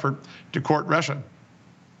 4-year effort to court Russia.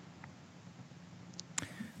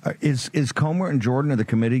 Is Comer and Jordan of the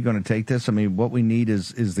committee going to take this? I mean, what we need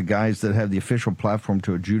is the guys that have the official platform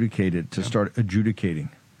to adjudicate it, to start adjudicating.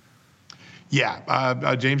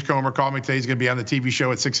 Yeah, James Comer called me today. He's going to be on the TV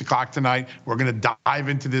show at 6 o'clock tonight. We're going to dive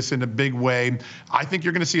into this in a big way. I think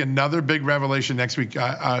you're going to see another big revelation next week.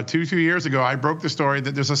 2 years ago, I broke the story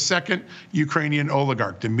that there's a second Ukrainian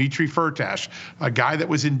oligarch, Dmitry Firtash, a guy that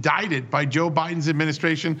was indicted by Joe Biden's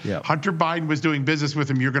administration. Yep. Hunter Biden was doing business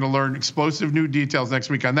with him. You're going to learn explosive new details next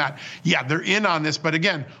week on that. Yeah, they're in on this. But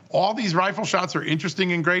again, all these rifle shots are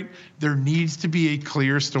interesting and great. There needs to be a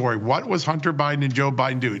clear story. What was Hunter Biden and Joe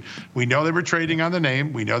Biden doing? We know they were trading on the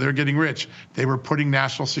name. We know they're getting rich. They were putting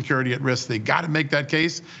national security at risk. They got to make that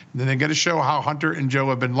case. And then they got to show how Hunter and Joe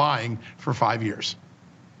have been lying for 5 years.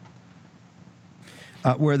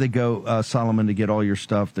 Where they go, Solomon, to get all your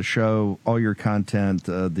stuff, the show, all your content,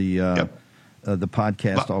 the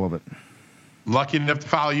podcast, all of it. Lucky enough to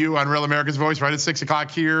follow you on Real America's Voice right at 6 o'clock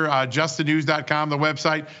here. JustTheNews.com, the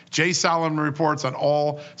website. Jay Solomon reports on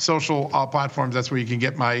all social platforms. That's where you can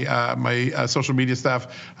get my social media stuff.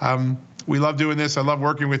 We love doing this. I love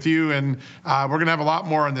working with you, and we're going to have a lot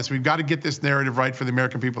more on this. We've got to get this narrative right for the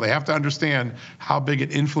American people. They have to understand how big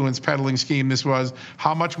an influence peddling scheme this was,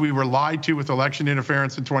 how much we were lied to with election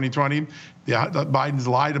interference in 2020. The Bidens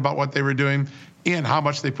lied about what they were doing, and how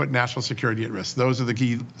much they put national security at risk. Those are the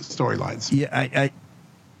key storylines. Yeah,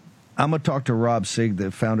 I'm going to talk to Rob Sigg,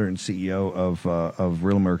 the founder and CEO of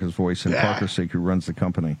Real America's Voice, and Parker Sigg, who runs the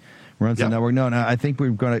company. The network. No, I think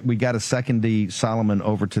we got to second the Solomon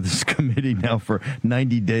over to this committee now for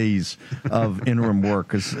 90 days of interim work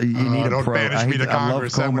because you need a pro. I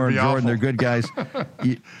love Comer and Jordan; they're good guys.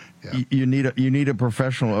 You need a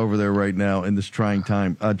professional over there right now in this trying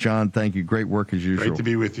time. John, thank you. Great work as usual. Great to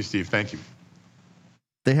be with you, Steve. Thank you.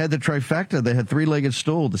 They had the trifecta. They had three-legged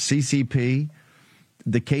stool: the CCP,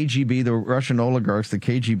 the KGB, the Russian oligarchs, the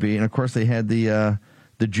KGB, and of course they had the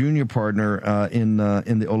the junior partner in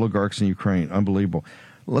the oligarchs in Ukraine. Unbelievable.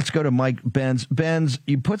 Let's go to Mike Benz. Benz,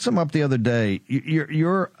 you put some up the other day.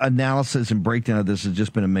 Your analysis and breakdown of this has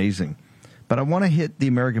just been amazing. But I want to hit the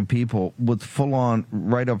American people with full-on,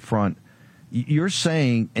 right up front. You're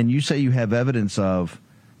saying, and you say you have evidence of,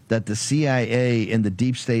 that the CIA and the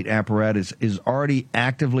deep state apparatus is already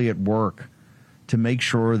actively at work to make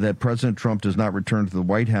sure that President Trump does not return to the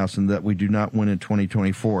White House and that we do not win in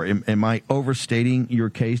 2024. Am I overstating your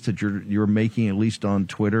case that you're making, at least on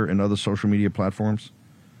Twitter and other social media platforms?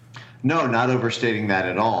 No, not overstating that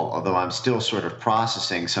at all, although I'm still sort of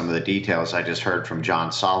processing some of the details I just heard from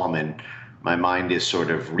John Solomon. My mind is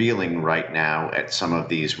sort of reeling right now at some of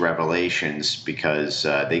these revelations because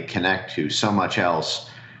they connect to so much else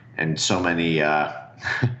and so many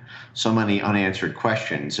unanswered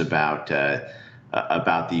questions about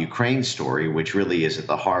the Ukraine story, which really is at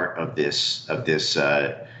the heart of this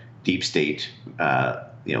deep state,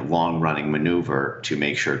 long-running maneuver to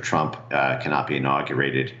make sure Trump cannot be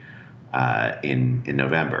inaugurated in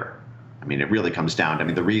November. I mean, it really comes down to,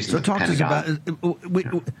 the reason. So talk to us about,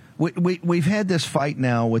 we've had this fight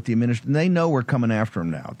now with the administration. They know we're coming after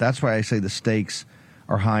them now. That's why I say the stakes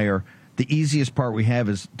are higher. The easiest part we have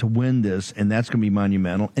is to win this, and that's going to be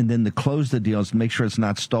monumental. And then to close the deal is to make sure it's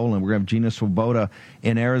not stolen. We're going to have Gina Swoboda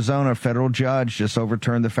in Arizona. A federal judge just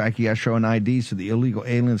overturned the fact you got to show an ID so the illegal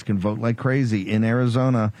aliens can vote like crazy in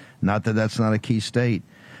Arizona. Not that that's not a key state.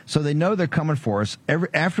 So they know they're coming for us.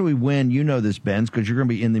 After we win, you know this, Benz, because you're going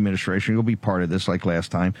to be in the administration. You'll be part of this like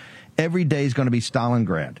last time. Every day is going to be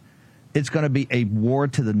Stalingrad. It's going to be a war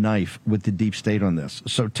to the knife with the deep state on this.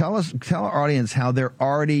 So tell our audience how they're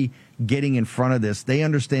already getting in front of this. They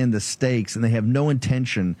understand the stakes, and they have no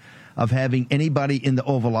intention of having anybody in the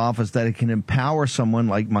Oval Office that can empower someone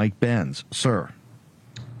like Mike Benz. Sir.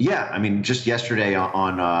 Yeah, just yesterday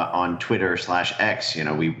on Twitter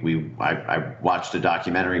 /X, I watched a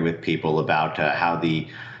documentary with people about how the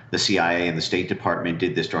CIA and the State Department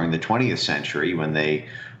did this during the 20th century when they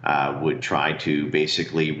would try to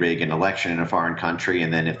basically rig an election in a foreign country,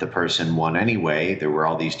 and then if the person won anyway, there were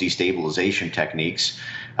all these destabilization techniques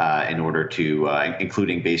in order to,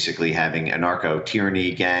 including basically having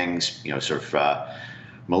anarcho-tyranny gangs,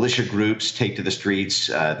 militia groups take to the streets,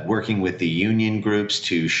 working with the union groups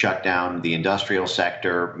to shut down the industrial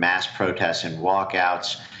sector, mass protests and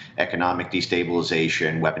walkouts, economic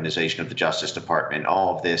destabilization, weaponization of the Justice Department.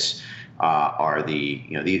 All of this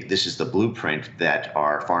this is the blueprint that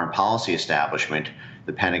our foreign policy establishment,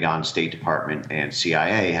 the Pentagon, State Department, and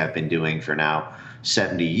CIA have been doing for now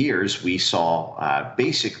 70 years. We saw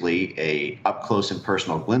basically a up-close and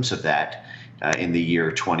personal glimpse of that in the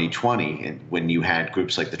year 2020, and when you had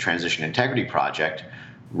groups like the Transition Integrity Project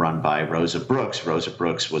run by Rosa Brooks. Rosa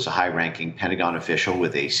Brooks was a high-ranking Pentagon official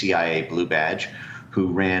with a CIA blue badge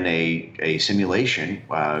who ran a simulation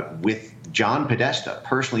with John Podesta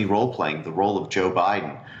personally role-playing the role of Joe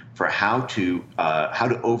Biden for how to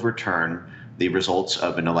overturn the results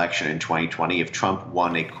of an election in 2020 if Trump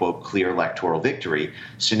won a, quote, clear electoral victory.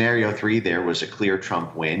 Scenario 3 there was a clear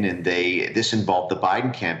Trump win, and this involved the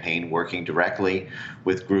Biden campaign working directly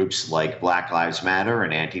with groups like Black Lives Matter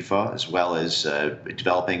and Antifa, as well as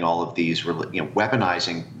developing all of these,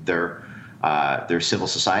 weaponizing their civil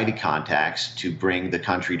society contacts to bring the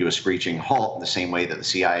country to a screeching halt in the same way that the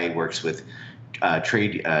CIA works with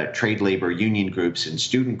trade labor union groups and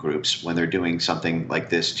student groups when they're doing something like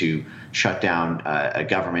this to shut down a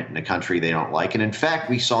government in a country they don't like. And in fact,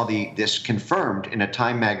 we saw this confirmed in a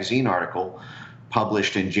Time magazine article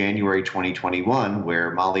published in January 2021,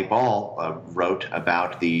 where Molly Ball wrote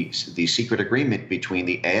about the secret agreement between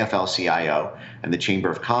the AFL-CIO and the Chamber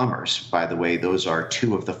of Commerce. By the way, those are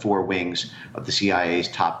two of the four wings of the CIA's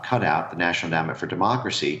top cutout, the National Endowment for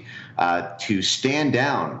Democracy, to stand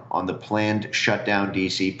down on the planned shutdown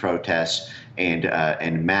DC protests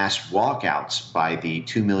and mass walkouts by the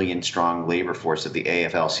 2 million strong labor force of the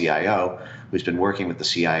AFL-CIO, who's been working with the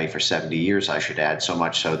CIA for 70 years, I should add, so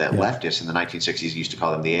much so that leftists in the 1960s used to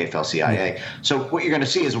call them the AFL-CIA. So what you're going to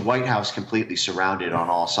see is a White House completely surrounded on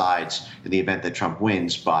all sides in the event that Trump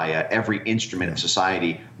wins by every instrument of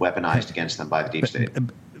society weaponized against them by the deep state.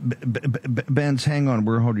 Benz, hang on.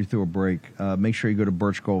 We're holding you through a break. Make sure you go to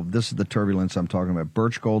Birch Gold. This is the turbulence I'm talking about.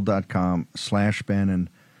 birchgold.com/Bannon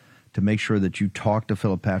to make sure that you talk to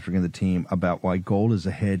Philip Patrick and the team about why gold is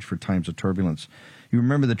a hedge for times of turbulence. You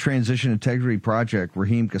remember the Transition Integrity Project,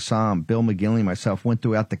 Raheem Kassam, Bill McGinley, myself went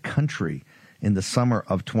throughout the country in the summer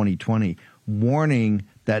of 2020, warning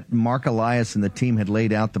that Mark Elias and the team had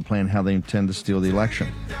laid out the plan how they intend to steal the election.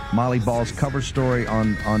 Molly Ball's cover story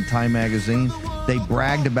on Time Magazine, they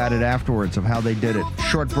bragged about it afterwards of how they did it.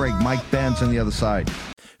 Short break, Mike Benz on the other side.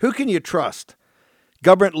 Who can you trust?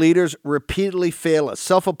 Government leaders repeatedly fail us.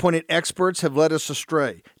 Self-appointed experts have led us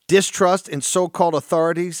astray. Distrust in so-called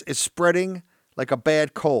authorities is spreading like a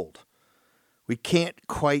bad cold. We can't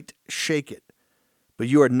quite shake it, but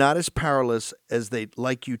you are not as powerless as they'd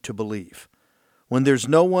like you to believe. When there's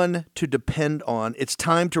no one to depend on, it's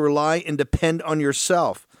time to rely and depend on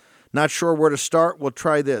yourself. Not sure where to start? Well,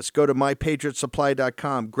 try this. Go to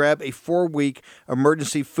mypatriotsupply.com. Grab a 4-week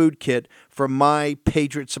emergency food kit from My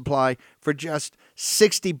Patriot Supply for just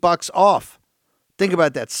 $60 off. Think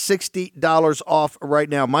about that, $60 off right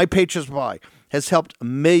now. My Patriot Supply has helped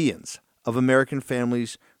millions of American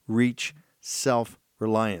families reach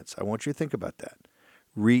self-reliance. I want you to think about that.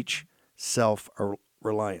 Reach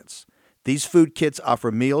self-reliance. These food kits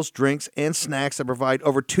offer meals, drinks, and snacks that provide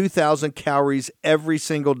over 2,000 calories every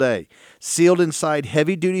single day, sealed inside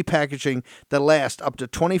heavy-duty packaging that lasts up to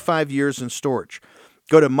 25 years in storage.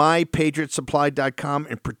 Go to mypatriotsupply.com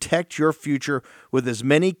and protect your future with as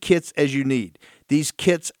many kits as you need. These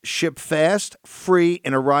kits ship fast, free,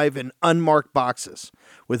 and arrive in unmarked boxes.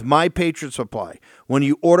 With My Patriot Supply, when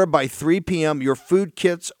you order by 3 p.m., your food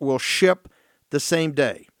kits will ship the same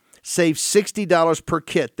day. Save $60 per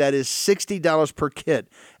kit. That is $60 per kit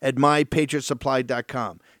at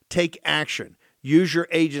mypatriotsupply.com. Take action. Use your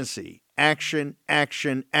agency. Action,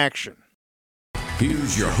 action, action.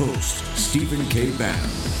 Here's your host, Stephen K.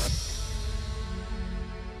 Bannon.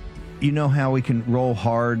 You know how we can roll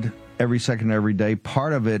hard every second, every day?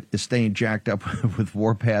 Part of it is staying jacked up with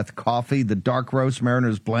Warpath Coffee, the Dark Roast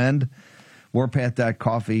Mariners Blend.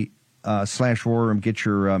 Warpath.coffee/War Room.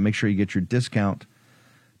 Make sure you get your discount.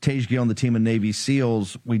 Tage Gill and the team of Navy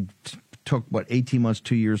SEALs, we took, 18 months,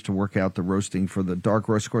 2 years to work out the roasting for the dark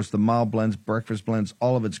roast. Of course, the mild blends, breakfast blends,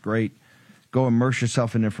 all of it's great. Go immerse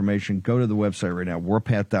yourself in information. Go to the website right now,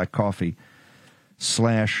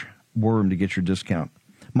 warpath.coffee/War Room to get your discount.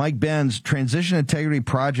 Mike Benz, Transition Integrity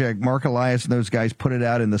Project, Mark Elias and those guys put it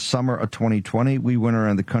out in the summer of 2020. We went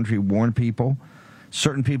around the country, warned people.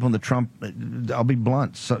 Certain people in the Trump, I'll be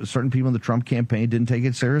blunt, certain people in the Trump campaign didn't take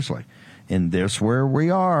it seriously. And that's where we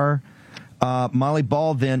are. Molly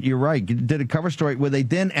Ball, then, you're right, did a cover story where they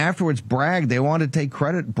then afterwards bragged. They wanted to take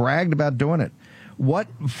credit, bragged about doing it. What,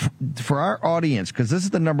 for our audience, because this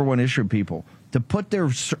is the number one issue, people, to put their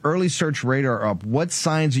early search radar up, what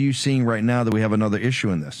signs are you seeing right now that we have another issue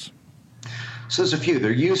in this? So there's a few.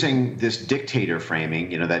 They're using this dictator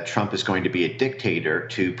framing, that Trump is going to be a dictator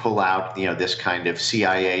to pull out, this kind of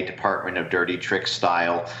CIA Department of Dirty Tricks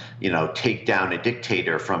style, take down a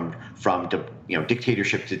dictator from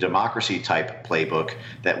dictatorship to democracy type playbook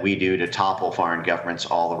that we do to topple foreign governments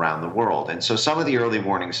all around the world. And so some of the early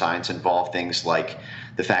warning signs involve things like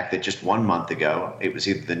the fact that just 1 month ago, it was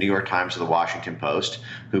either the New York Times or the Washington Post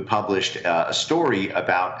who published a story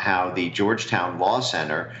about how the Georgetown Law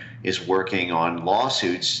Center is working on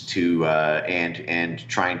lawsuits to and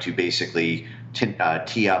trying to basically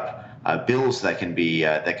tee up bills that can be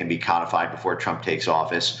codified before Trump takes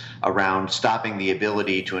office around stopping the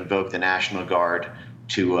ability to invoke the National Guard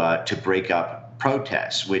to break up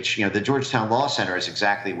protests. Which the Georgetown Law Center is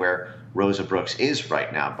exactly where Rosa Brooks is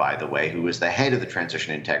right now, by the way, who was the head of the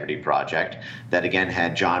Transition Integrity Project that, again,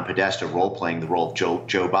 had John Podesta role-playing the role of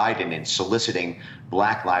Joe Biden in soliciting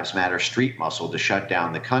Black Lives Matter street muscle to shut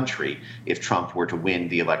down the country if Trump were to win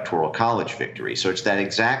the Electoral College victory. So it's that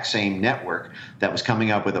exact same network that was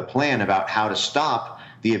coming up with a plan about how to stop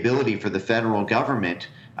the ability for the federal government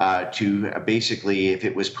to basically, if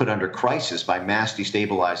it was put under crisis by mass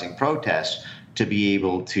destabilizing protests, to be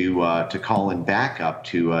able to call in backup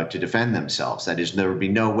to defend themselves. That is, there would be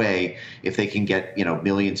no way if they can get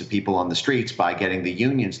millions of people on the streets by getting the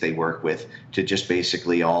unions they work with to just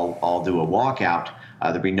basically all do a walkout.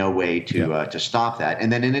 There'd be no way to stop that. And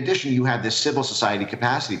then in addition, you have this civil society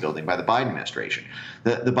capacity building by the Biden administration.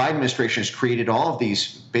 The Biden administration has created all of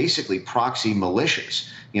these basically proxy militias.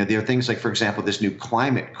 There are things like, for example, this new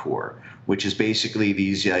Climate Corps, which is basically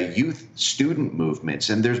these youth student movements.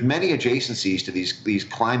 And there's many adjacencies to these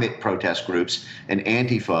climate protest groups and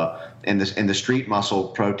Antifa and the street muscle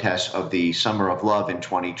protests of the Summer of Love in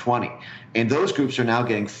 2020. And those groups are now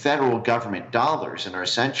getting federal government dollars and are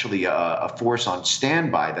essentially a force on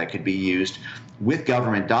standby that could be used with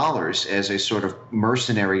government dollars as a sort of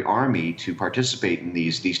mercenary army to participate in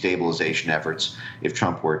these destabilization efforts if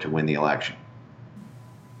Trump were to win the election.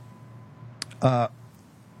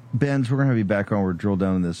 Benz, we're going to have you back on. We'll drill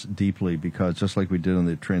down on this deeply because just like we did on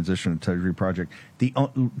the Transition Integrity Project,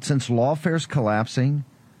 since lawfare's collapsing,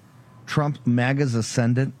 Trump, MAGA's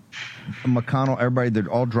ascendant, McConnell, everybody,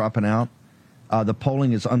 they're all dropping out. The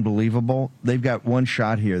polling is unbelievable. They've got one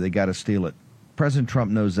shot here. They got to steal it. President Trump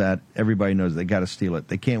knows that. Everybody knows they got to steal it.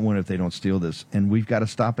 They can't win if they don't steal this, and we've got to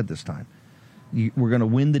stop it this time. We're going to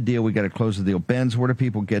win the deal. We got to close the deal. Benz, where do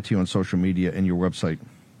people get to you on social media and your website?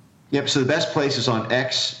 Yep. So the best place is on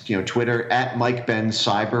X, Twitter, at Mike Ben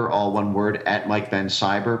Cyber, all one word, at Mike Ben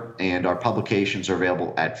Cyber. And our publications are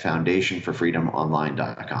available at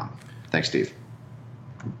foundationforfreedomonline.com. Thanks, Steve.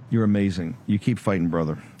 You're amazing. You keep fighting,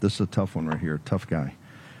 brother. This is a tough one right here. Tough guy.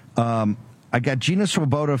 I got Gina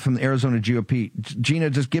Swoboda from the Arizona GOP. Gina,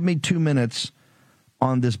 just give me 2 minutes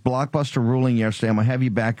on this blockbuster ruling yesterday. I'm going to have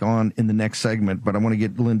you back on in the next segment, but I want to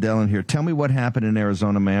get Lindell in here. Tell me what happened in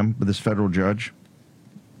Arizona, ma'am, with this federal judge.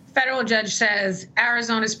 Federal judge says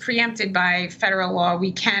Arizona is preempted by federal law.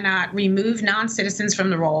 We cannot remove non-citizens from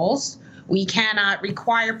the rolls. We cannot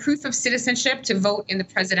require proof of citizenship to vote in the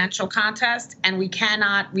presidential contest, and we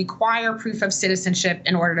cannot require proof of citizenship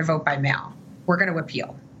in order to vote by mail. We're going to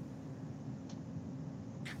appeal.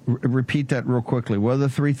 Repeat that real quickly. What are the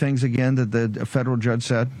three things again that the federal judge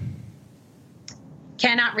said?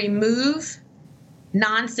 Cannot remove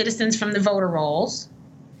non-citizens from the voter rolls.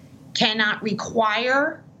 Cannot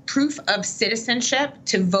require proof of citizenship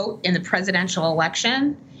to vote in the presidential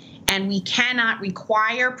election, and we cannot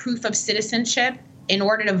require proof of citizenship in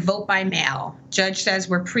order to vote by mail. Judge says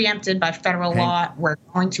we're preempted by federal law. We're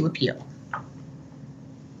going to appeal.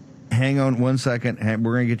 Hang on 1 second.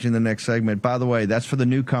 We're going to get you in the next segment. By the way, that's for the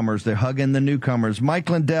newcomers. They're hugging the newcomers. Mike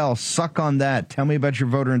Lindell, suck on that. Tell me about your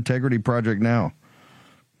voter integrity project now.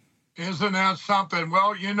 Isn't that something?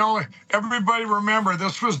 Well, everybody remember,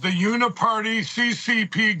 this was the uniparty,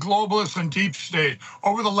 CCP, globalists, and deep state.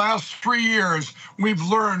 Over the last 3 years, we've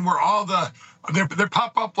learned where all they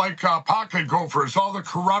pop up like pocket gophers, all the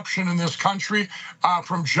corruption in this country,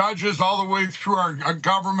 from judges all the way through our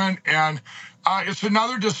government. And it's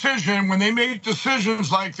another decision. When they make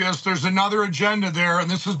decisions like this, there's another agenda there, and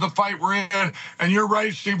this is the fight we're in. And you're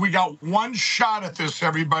right, Steve, we got one shot at this,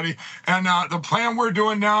 everybody. And the plan we're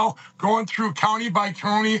doing now, going through county by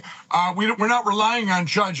county, we're not relying on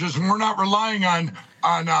judges, and we're not relying on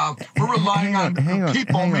we're relying on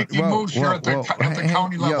people making moves here at the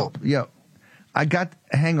county level. I got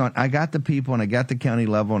the people, and I got the county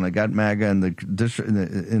level, and I got MAGA and the district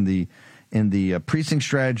in the precinct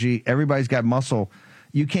strategy. Everybody's got muscle.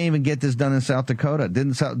 You can't even get this done in South Dakota.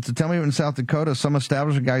 Tell me in South Dakota, some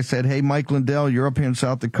establishment guy said, "Hey, Mike Lindell, you're up here in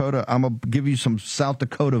South Dakota. I'm gonna give you some South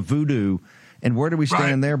Dakota voodoo." And where do we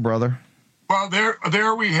stand there, brother? Well,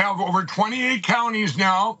 there we have over 28 counties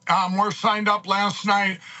now. More signed up last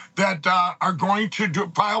night that are going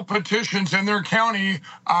to file petitions in their county,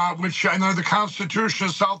 which under the Constitution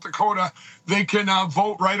of South Dakota, they can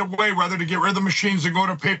vote right away whether to get rid of the machines and go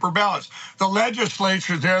to paper ballots. The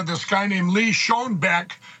legislature there, this guy named Lee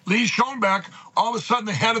Schoenbeck, all of a sudden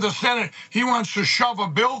the head of the Senate, he wants to shove a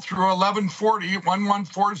bill through 1140,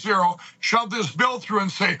 shove this bill through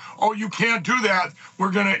and say, oh, you can't do that.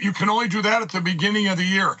 You can only do that at the beginning of the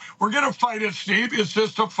year. We're going to fight it, Steve. It's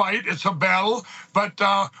just a fight. It's a battle, but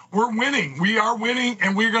we're winning. We are winning,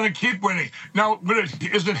 and we're going to keep winning. Now,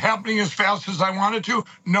 is it happening as fast as I wanted to?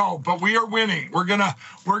 No, but we are winning. We're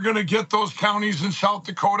gonna get those counties in South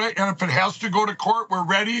Dakota, and if it has to go to court, we're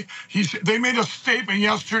ready. They made a statement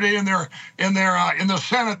yesterday in the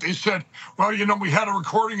Senate. They said, well, we had a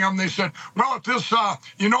recording of them. They said, well, if this,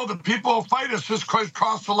 the people will fight us. This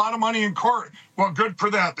costs a lot of money in court. Well, good for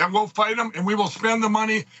that. Then we'll fight them, and we will spend the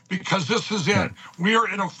money because this is it. We are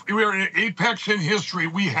at an apex in history.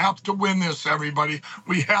 We have to win this, everybody.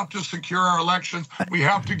 We have to secure our elections. We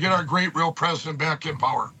have to get our great, real president back in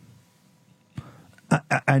power.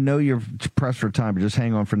 I know you're pressed for time, but just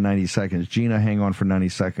hang on for 90 seconds. Gina, hang on for 90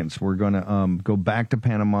 seconds. We're going to go back to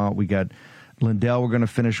Panama. We got Lindell we're going to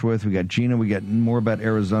finish with. We got Gina. We got more about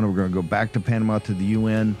Arizona. We're going to go back to Panama to the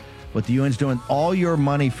UN. What the UN's doing, all your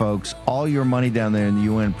money, folks, all your money down there in the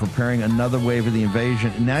UN, preparing another wave of the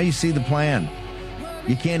invasion. And now you see the plan.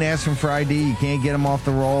 You can't ask them for ID. You can't get them off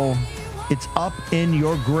the roll. It's up in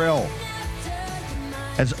your grill.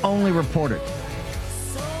 As only reported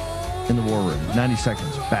in the War Room. 90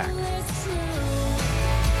 seconds. Back.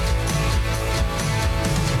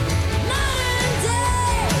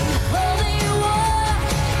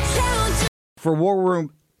 For War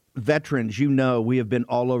Room veterans, we have been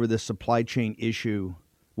all over this supply chain issue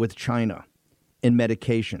with China and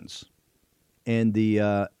medications and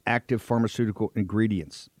the active pharmaceutical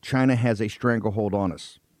ingredients. China has a stranglehold on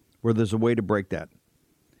us where there's a way to break that.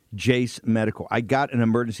 Jace Medical. I got an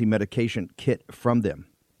emergency medication kit from them.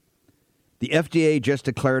 The FDA just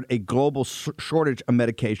declared a global shortage of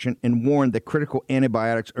medication and warned that critical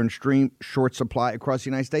antibiotics are in extreme short supply across the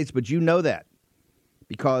United States. But you know that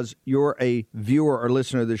because you're a viewer or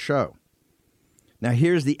listener of the show. Now,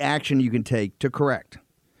 here's the action you can take to correct.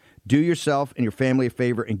 Do yourself and your family a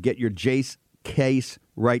favor and get your Jace case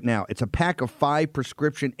right now. It's a pack of 5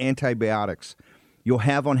 prescription antibiotics you'll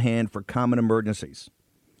have on hand for common emergencies.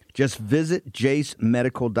 Just visit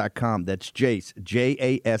jacemedical.com. That's Jace,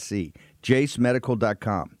 J-A-S-E,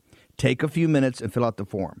 jacemedical.com. Take a few minutes and fill out the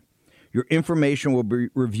form. Your information will be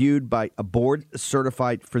reviewed by a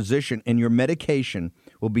board-certified physician, and your medication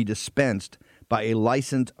will be dispensed by a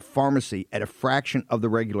licensed pharmacy at a fraction of the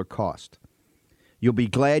regular cost. You'll be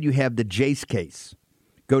glad you have the Jace case.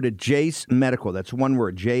 Go to Jace Medical, that's one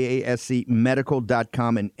word, J-A-S-E,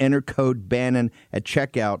 medical.com, and enter code Bannon at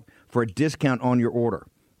checkout for a discount on your order.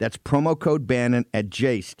 That's promo code Bannon at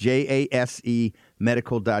Jace, J-A-S-E,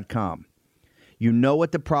 medical.com. You know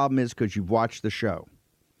what the problem is because you've watched the show.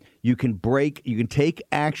 You can take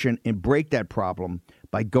action and break that problem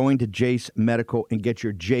by going to Jace Medical and get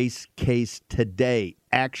your Jace case today.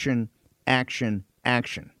 Action, action,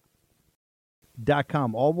 action.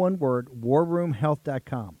 .com, all one word,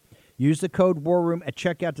 warroomhealth.com. Use the code WARROOM at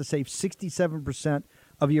checkout to save 67%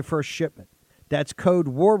 of your first shipment. That's code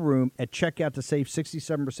WARROOM at checkout to save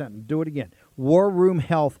 67%. And do it again. War Room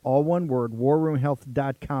Health, all one word,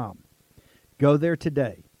 warroomhealth.com. Go there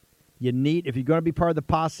today. If you're going to be part of the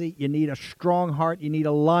posse, you need a strong heart. You need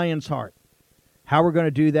a lion's heart. How we're going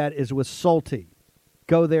to do that is with Salty.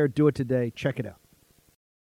 Go there, do it today. Check it out.